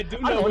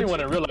know anyone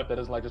in real life that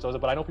doesn't like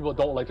Dressrosa, but I know people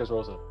don't like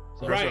Dressrosa.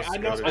 So right, I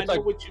know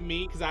what you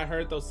mean, because I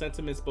heard those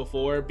sentiments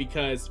before.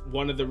 Because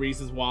one of the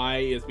reasons why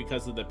is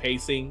because of the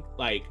pacing,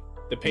 like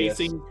the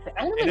pacing,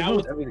 and that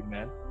was everything,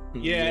 man.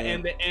 Yeah,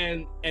 and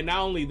not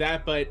only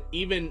that, but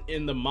even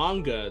in the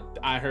manga,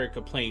 I heard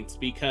complaints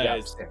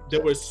because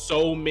there were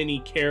so many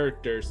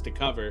characters to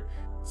cover,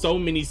 so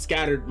many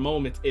scattered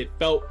moments. It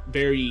felt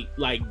very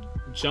like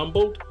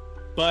jumbled.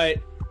 But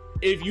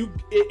if you,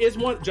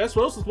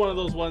 Dressrosa is one of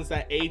those ones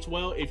that age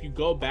well. If you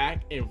go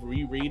back and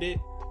reread it,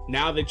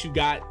 now that you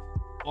got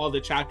all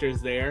the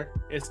chapters there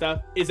and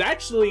stuff, is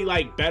actually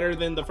like better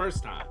than the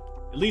first time,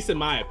 at least in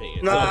my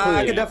opinion. No,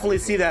 I could definitely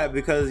see that,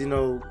 because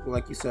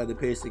like you said, the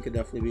pacing could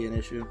definitely be an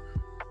issue.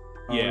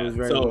 Yeah, it was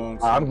very long.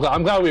 So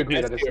I'm glad we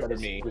agree that it's for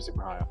me.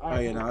 Super high. Oh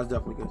yeah, no, it's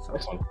definitely good.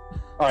 Next one.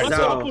 All right,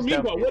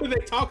 Doflamingo. What are they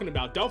talking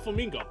about?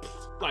 Doflamingo.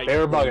 Like they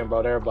were bugging,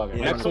 bro. They were bugging.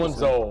 Yeah, Next one's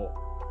Zoe.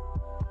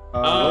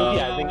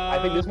 I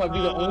think this might be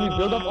the only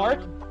build-up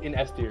arc in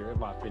S tier, in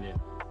my opinion.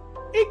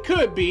 It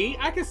could be.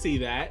 I can see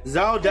that.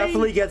 Zao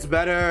definitely gets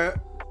better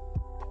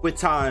with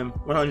time,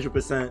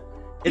 100%.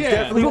 It's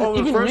definitely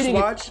over the first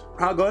watch.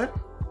 Go ahead.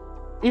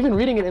 Even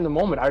reading it in the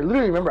moment, I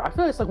literally remember. I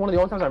feel like it's like one of the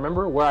only times I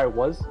remember where I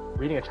was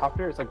reading a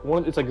chapter. It's like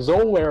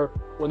Zoe, where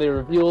when they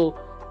reveal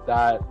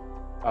that.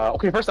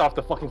 Okay, first off,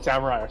 the fucking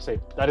samurai are safe.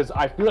 That is,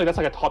 I feel like that's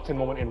like a top 10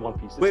 moment in One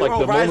Piece. It's Wait, like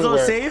the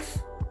Raizo's safe?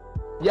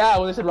 Yeah,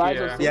 when they said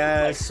Raizo's safe.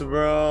 Yes, like,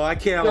 bro. I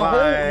can't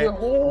lie.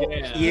 Bro.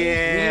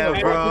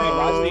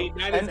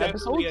 That is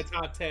definitely a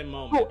top 10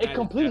 moment. Bro, it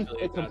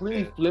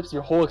completely flips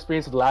your whole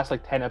experience of the last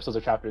like 10 episodes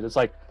of chapters. It's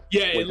like,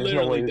 it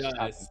literally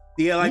does.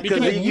 Yeah, like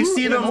because you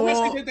see them all.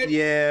 Especially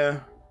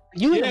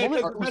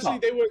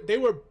they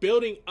were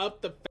building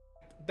up the fact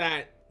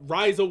that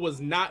Raizo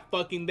was not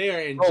fucking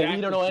there, and Jack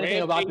we don't know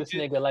anything about this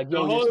nigga. Like,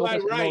 yo, you're so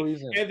for no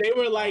reason. And they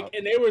were like,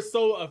 and they were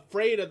so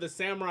afraid of the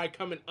samurai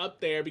coming up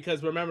there,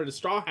 because remember the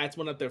Straw Hats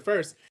went up there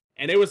first,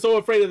 and they were so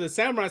afraid of the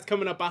samurais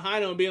coming up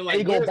behind them and being like,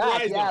 they go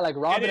back, Raizo? Like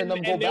Robin and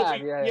them go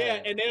back,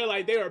 and they're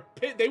like,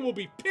 they will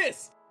be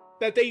pissed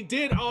that they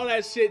did all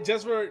that shit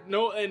just for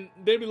and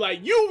they'd be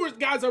like, you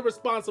guys are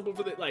responsible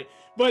for that, like,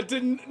 but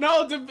to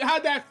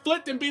have that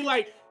flipped and be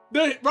like,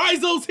 the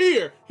Raizo's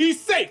here, he's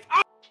safe.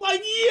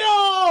 Like,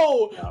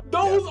 yo,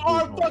 those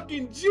are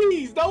fucking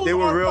G's. They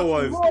were real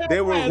ones.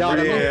 They were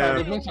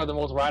real. These are the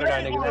most ride or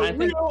die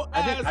niggas.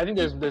 And I think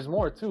there's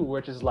more too,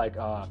 which is like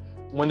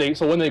when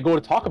they go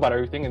to talk about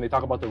everything, and they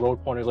talk about the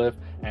road poneglyph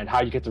and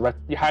how you get to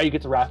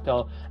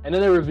Raftel, and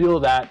then they reveal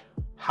that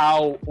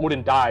how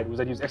Odin died was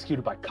that he was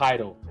executed by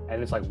Kaido,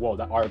 and it's like, whoa,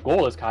 that our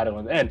goal is Kaido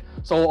in the end.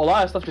 So a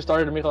lot of stuff just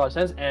started to make a lot of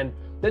sense, and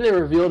then they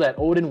reveal that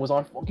Odin was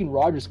on fucking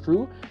Roger's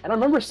crew. And I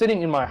remember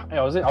sitting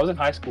I was in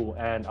high school,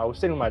 and I was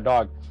sitting with my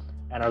dog,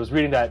 and I was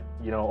reading that,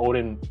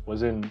 Odin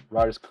was in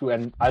Roger's crew,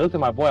 and I looked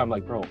at my boy, I'm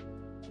like, bro,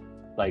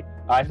 like,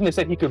 I think they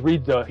said he could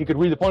read the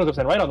poneglyphs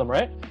and write on them,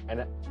 right?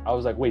 And I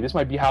was like, wait, this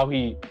might be how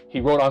he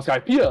wrote on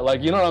Skypiea,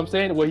 like, you know what I'm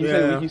saying? Where he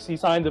said he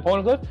signed the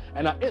poneglyph,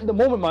 and in the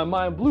moment my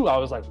mind blew. I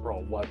was like,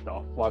 bro, what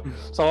the fuck?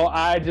 So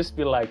I just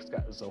feel like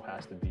Zoe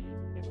has to be,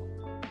 it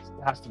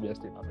has to be a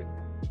statement.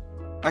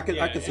 I can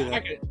see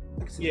that.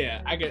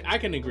 I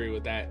can agree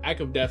with that. I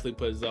could definitely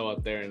put Zoe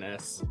up there in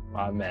S.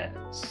 My man.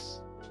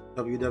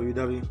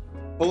 WWW.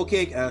 Whole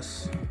cake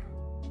S.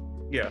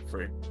 Yeah,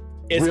 free.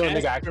 It's Real S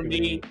nigga for activity.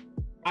 me.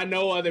 I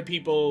know other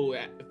people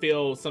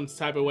feel some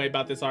type of way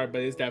about this art,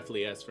 but it's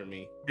definitely S for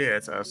me. Yeah,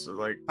 it's us.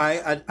 Like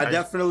I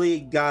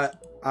definitely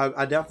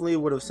I definitely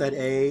would have said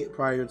A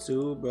prior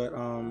to, but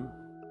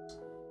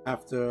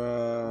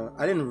after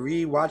I didn't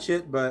rewatch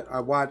it, but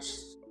I watched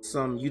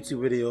some YouTube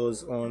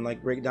videos on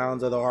like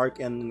breakdowns of the arc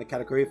and the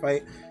Katakuri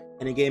fight,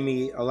 and it gave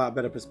me a lot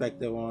better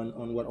perspective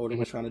on what Oda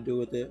was trying to do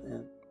with it.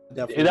 And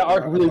definitely, That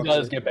arc really I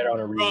does get better on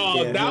a read. Bro,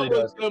 Yeah, it that really was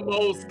does the get better on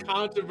a most read.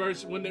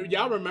 controversial.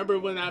 Y'all remember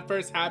when that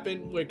first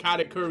happened, when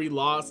Katakuri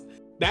lost?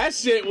 That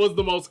shit was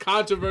the most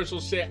controversial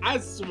shit. I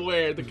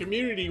swear, the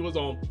community was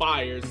on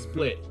fire,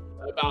 split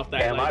about that.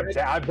 Damn, Like,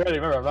 I barely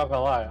remember. I'm not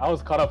gonna lie. I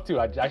was caught up too.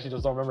 I actually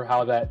just don't remember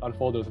how that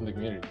unfolded within the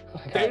community.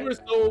 they were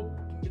so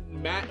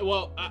mad.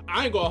 Well,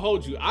 I ain't gonna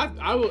hold you.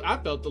 I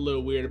felt a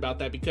little weird about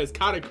that because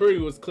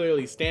Katakuri was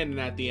clearly standing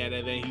at the end,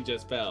 and then he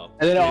just fell.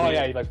 And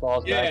then he like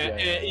falls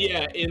back.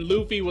 And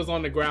Luffy was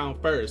on the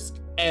ground first,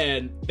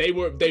 and they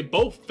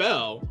both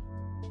fell.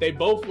 They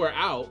both were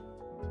out.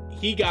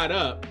 He got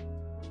up,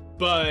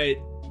 but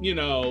and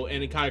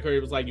then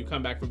Katakuri was like, "You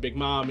come back for Big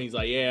Mom." And he's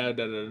like, "Yeah,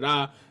 da da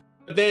da."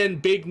 But then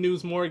Big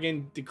News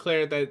Morgan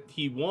declared that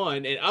he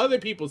won, and other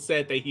people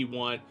said that he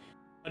won.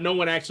 But no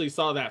one actually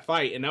saw that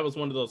fight, and that was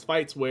one of those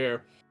fights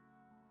where,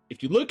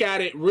 if you look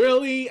at it,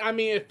 really, I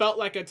mean, it felt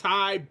like a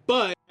tie.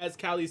 But as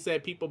Callie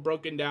said, people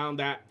broken down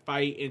that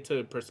fight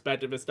into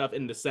perspective and stuff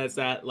in the sense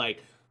that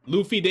like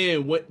Luffy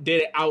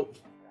did out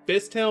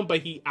fist him,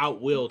 but he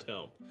outwilled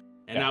him,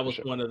 and that was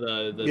one of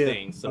the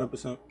things. So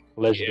 100%.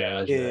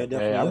 Legendary. Yeah,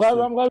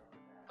 definitely. I'm glad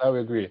we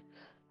agree.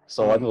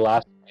 So on the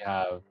last one we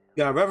have.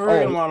 Yeah,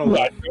 Reverie and Mono.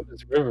 Yeah,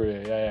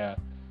 Reverie. Yeah.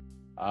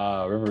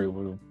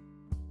 Reverie.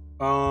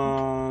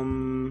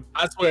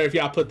 I swear, if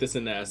y'all put this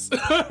in S.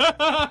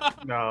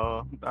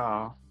 no.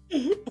 I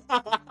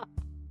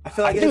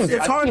feel like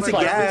it's hard to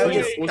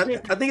gauge.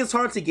 I think it's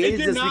hard to gauge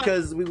this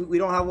because we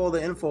don't have all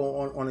the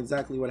info on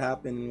exactly what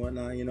happened and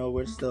whatnot.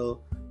 We're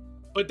still.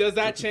 But does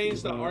that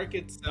change the arc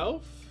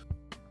itself?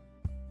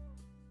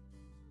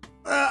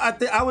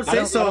 I would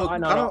say so. I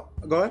don't.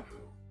 Go ahead.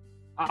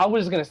 I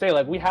was gonna say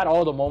like we had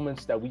all the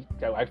moments that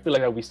I feel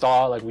like that we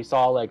saw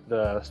like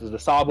the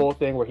Sabo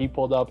thing where he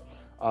pulled up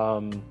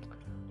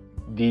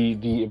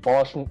the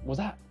abolishment was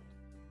that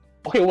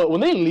okay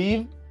when they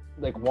leave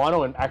like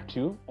Wano in Act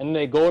 2 and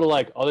they go to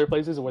like other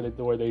places where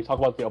they talk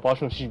about the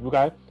abolishment of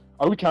Shichibukai,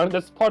 are we counting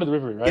that's part of the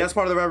Reverie, right? Yeah, that's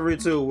part of the Reverie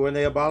too when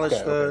they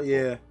abolished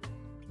yeah.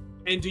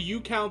 And do you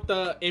count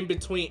the in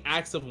between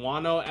acts of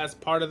Wano as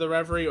part of the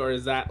Reverie, or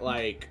is that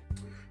like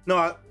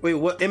no wait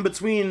what in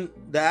between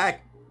the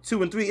Act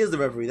 2 and 3 is the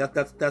Reverie.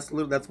 That's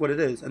what it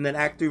is. And then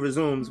Act 3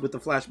 resumes with the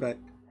flashback.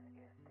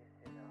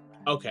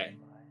 Okay.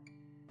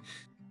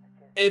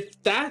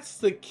 If that's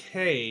the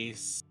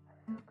case,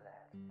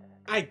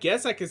 I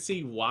guess I could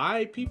see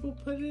why people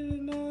put it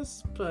in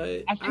this,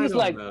 but I think it's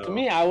like know. To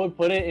me, I would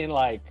put it in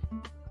like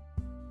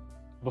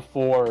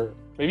before,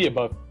 maybe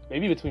above,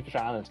 maybe between Fisher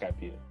Island and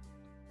Skypiea.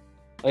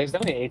 Like it's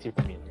definitely A tier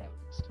for me.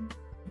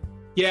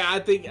 Yeah, I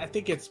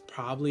think it's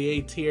probably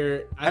A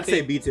tier. I'd say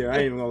B tier. I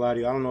ain't even gonna lie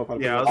to you. I don't know if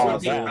I'd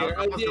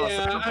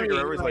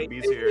like B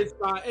tier.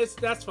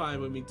 That's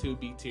fine with me too.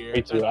 B tier.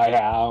 Me too.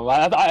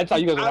 I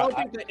thought you guys. I don't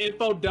think the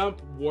info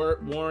dump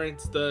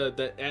warrants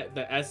the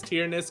S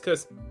tierness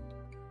because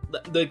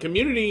the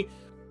community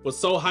was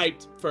so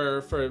hyped for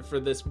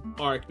this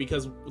arc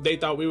because they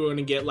thought we were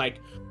gonna get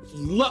like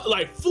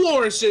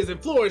flourishes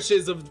and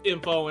flourishes of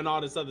info and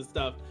all this other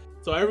stuff.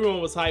 So everyone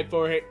was hyped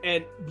for it,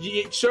 and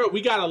sure, we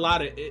got a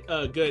lot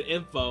of good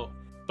info,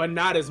 but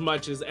not as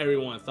much as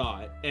everyone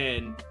thought.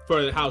 And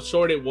for how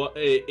short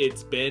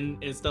it's been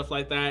and stuff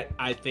like that,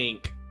 I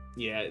think,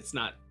 it's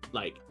not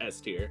like S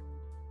tier,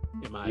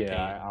 in my opinion.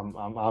 Yeah,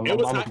 I'm it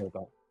was okay with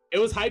that. It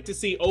was hyped to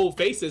see old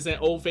faces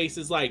and old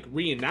faces like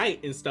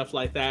reunite and stuff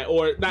like that,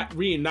 or not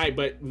reunite,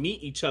 but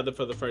meet each other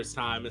for the first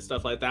time and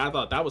stuff like that. I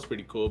thought that was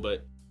pretty cool,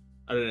 but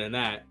other than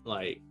that,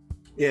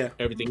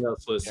 everything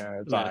else was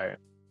it's alright.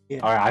 Yeah.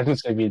 All right, I think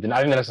this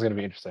is gonna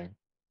be interesting.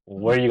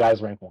 Where do you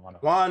guys rank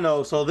Wano?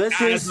 Wano. So this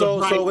is so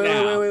wait.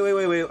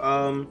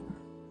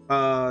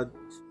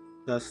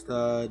 Just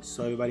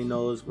so everybody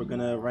knows, we're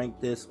gonna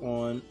rank this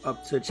on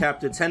up to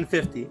chapter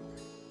 1050.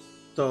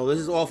 So this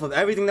is off of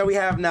everything that we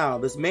have now.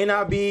 This may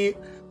not be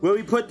where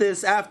we put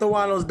this after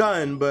Wano's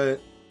done,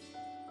 but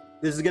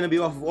this is gonna be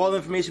off of all the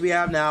information we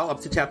have now up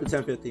to chapter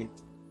 1050.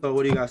 So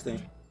what do you guys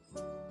think?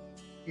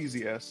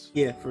 Easy S.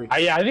 Yeah, free.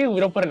 I think we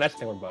don't put an S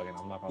thing, we're bugging.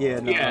 I'm not gonna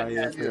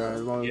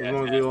as long as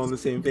we're all on the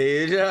same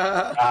page.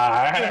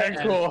 Alright,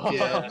 cool.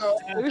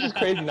 It's just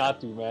crazy not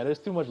to, man. There's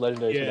too much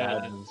legendary shit that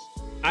happens.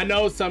 I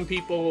know some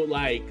people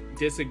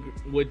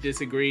would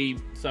disagree.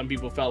 Some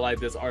people felt like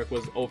this arc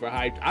was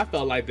overhyped. I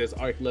felt like this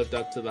arc lived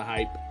up to the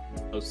hype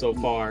of so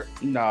far.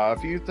 Nah,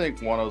 if you think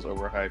Wano's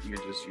overhyped, you're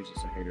just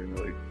a hater.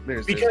 Really,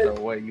 there's no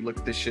way you look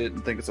at this shit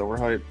and think it's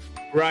overhyped.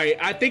 Right.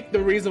 I think the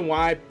reason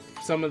why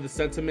some of the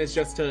sentiments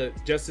just to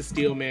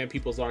steel man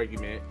people's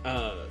argument.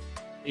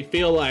 I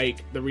feel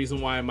like the reason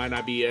why it might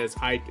not be as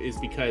hyped is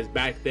because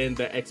back then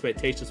the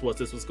expectations was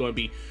this was going to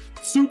be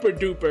super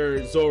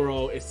duper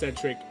Zoro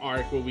eccentric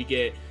arc where we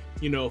get,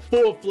 you know,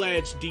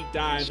 full-fledged deep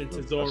dive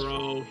into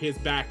Zoro, his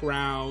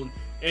background,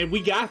 and we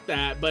got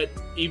that, but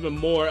even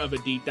more of a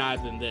deep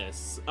dive than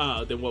this,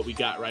 than what we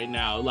got right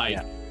now. Like,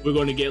 we're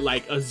going to get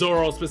like a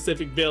Zoro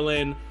specific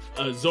villain,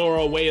 a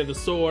Zoro Way of the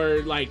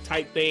Sword like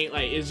type thing.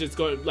 Like, it's just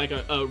going like a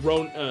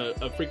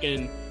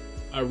freaking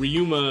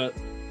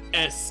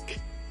Ryuma-esque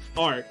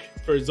arc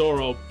for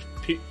Zoro,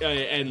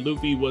 and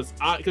Luffy was,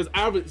 because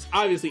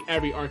obviously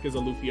every arc is a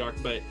Luffy arc,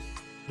 but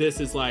this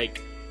is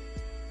like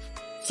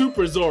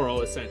super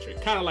Zoro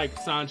eccentric, kind of like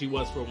Sanji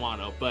was for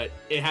Wano, but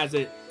it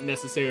hasn't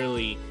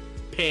necessarily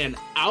panned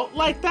out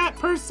like that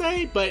per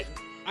se. But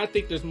I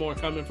think there's more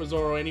coming for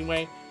Zoro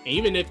anyway. And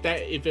even if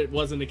it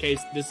wasn't the case,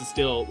 this is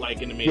still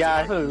like an amazing. Yeah,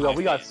 I feel like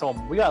we got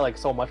like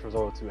so much for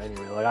Zoro too.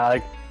 Anyway,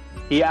 like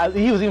he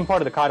was even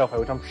part of the Kaido fight,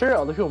 which I'm sure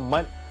other people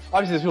might.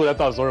 Obviously, there's people that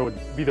thought Zoro would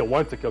be the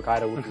one to kill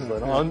Kaido, which is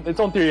like, its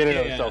own theory in and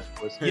of itself, of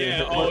course.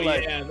 Yeah.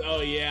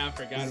 I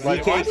forgot.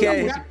 Like,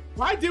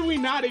 why did we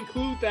not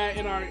include that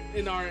in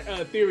our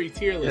theory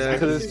tier list? Yeah,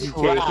 because it's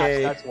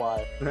trash. That's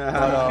why.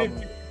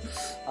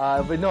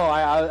 But no,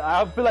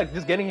 I feel like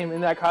just getting him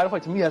in that Kaido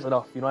fight, to me, that's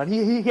enough. You know, and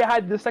he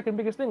had the second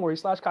biggest thing where he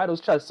slashed Kaido's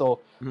chest.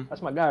 So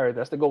that's my guy, right?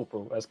 That's the GOAT,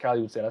 bro. As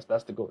Callie would say,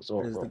 that's the GOAT.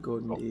 So that's the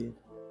GOAT indeed.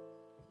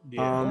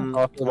 Yeah. I'm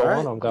glad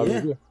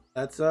we're here.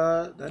 That's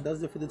that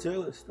does it for the tier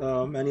list.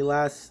 Any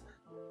last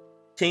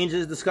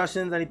changes,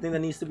 discussions, anything that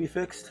needs to be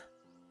fixed?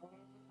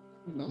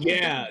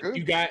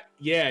 You guys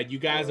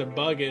are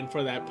bugging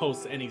for that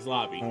post Ennie's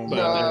lobby.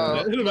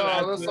 That's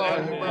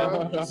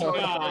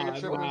y'all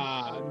tripping.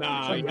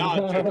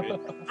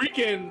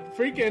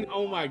 Freaking,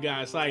 oh my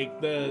gosh, like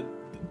I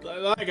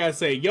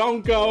say,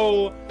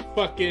 Yonko,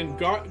 fucking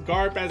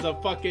Garp as a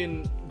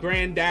fucking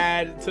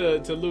granddad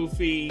to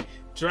Luffy,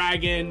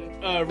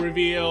 Dragon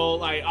reveal,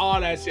 like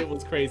all that shit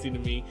was crazy to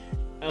me.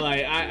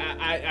 Like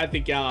I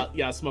think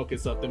y'all smoking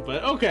something,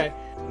 but okay.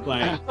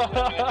 Like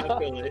I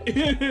feel it.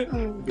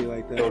 Be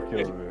like that.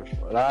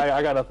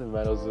 I got nothing,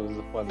 man. It was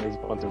fun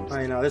to.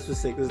 I know this was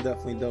sick. This is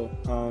definitely dope.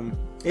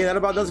 That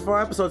about does it for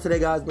our episode today,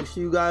 guys. Make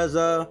sure you guys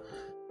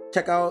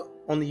check out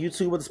on the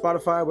YouTube or the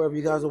Spotify, wherever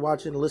you guys are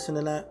watching and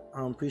listening at.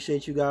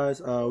 Appreciate you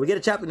guys. We get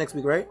a chapter next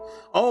week, right?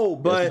 Oh,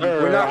 but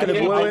we're not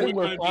gonna wait.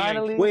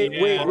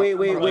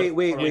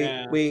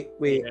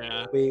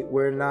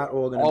 We're not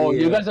all gonna be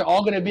here. You guys are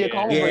all gonna be a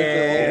comment.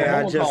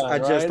 Yeah, I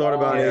just thought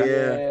about it.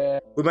 Yeah.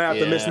 We might have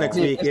to miss next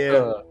week.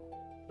 Yeah.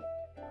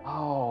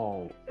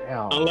 Oh,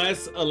 damn.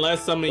 Unless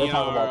some of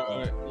y'all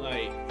are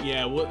like,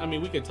 I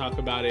mean, we can talk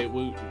about it.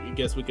 I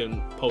guess we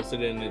can post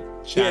it in the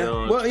chat.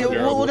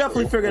 We'll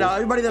definitely figure it out.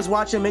 Everybody that's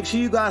watching, make sure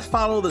you guys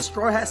follow the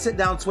Straw Hat Sit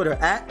Down Twitter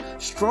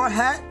at Straw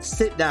Hat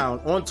Sit Down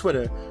on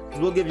Twitter.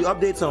 We'll give you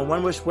updates on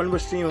when we're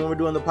streaming, when we're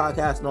doing the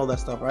podcast, and all that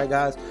stuff. All right,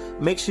 guys.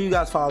 Make sure you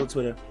guys follow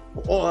Twitter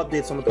for all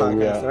updates on the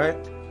podcast. All right.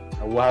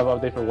 We'll have an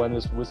update for when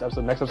this next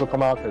episode will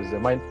come out, because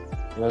it might.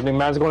 I think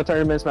man's going to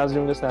tournaments, man's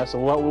doing this and that, so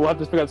we'll have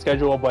to figure out the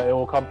schedule, but it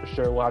will come for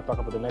sure. We'll have to talk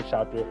about the next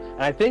chapter.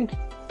 And I think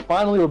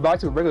finally we're back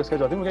to a regular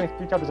schedule. I think we're getting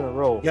 3 chapters in a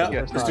row. Yeah,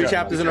 there's 3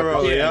 chapters in a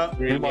row. Yeah.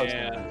 We're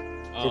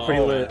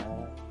pretty lit. It's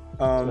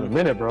been a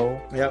minute,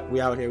 bro. Yep,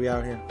 we out here.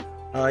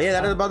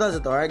 That about does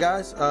it though. All right,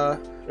 guys.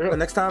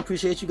 Next time,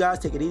 appreciate you guys.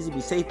 Take it easy. Be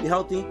safe. Be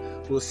healthy.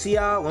 We'll see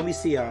y'all when we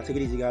see y'all. Take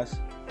it easy, guys.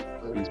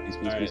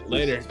 Peace.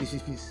 Later.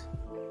 Peace.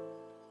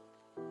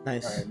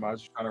 Nice. All right,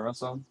 Maj, trying to run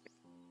some?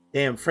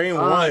 Damn, frame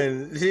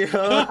 1.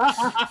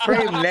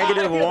 Frame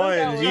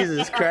 -1.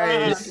 Jesus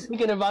Christ.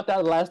 Thinking about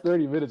that last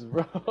 30 minutes,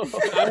 bro.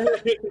 I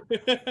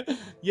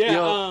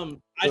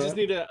just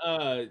need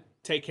to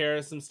take care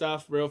of some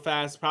stuff real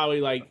fast.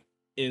 Probably like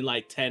in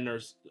like 10 or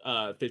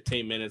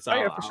 15 minutes.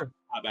 I'll hop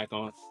back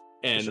on.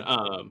 And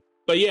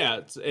but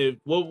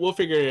we'll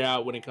figure it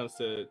out when it comes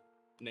to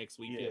next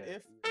week. Yeah,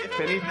 if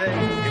anything,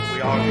 if we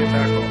all get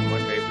back on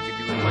Monday, we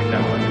could do it like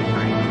that Monday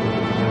night.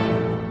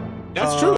 That's true.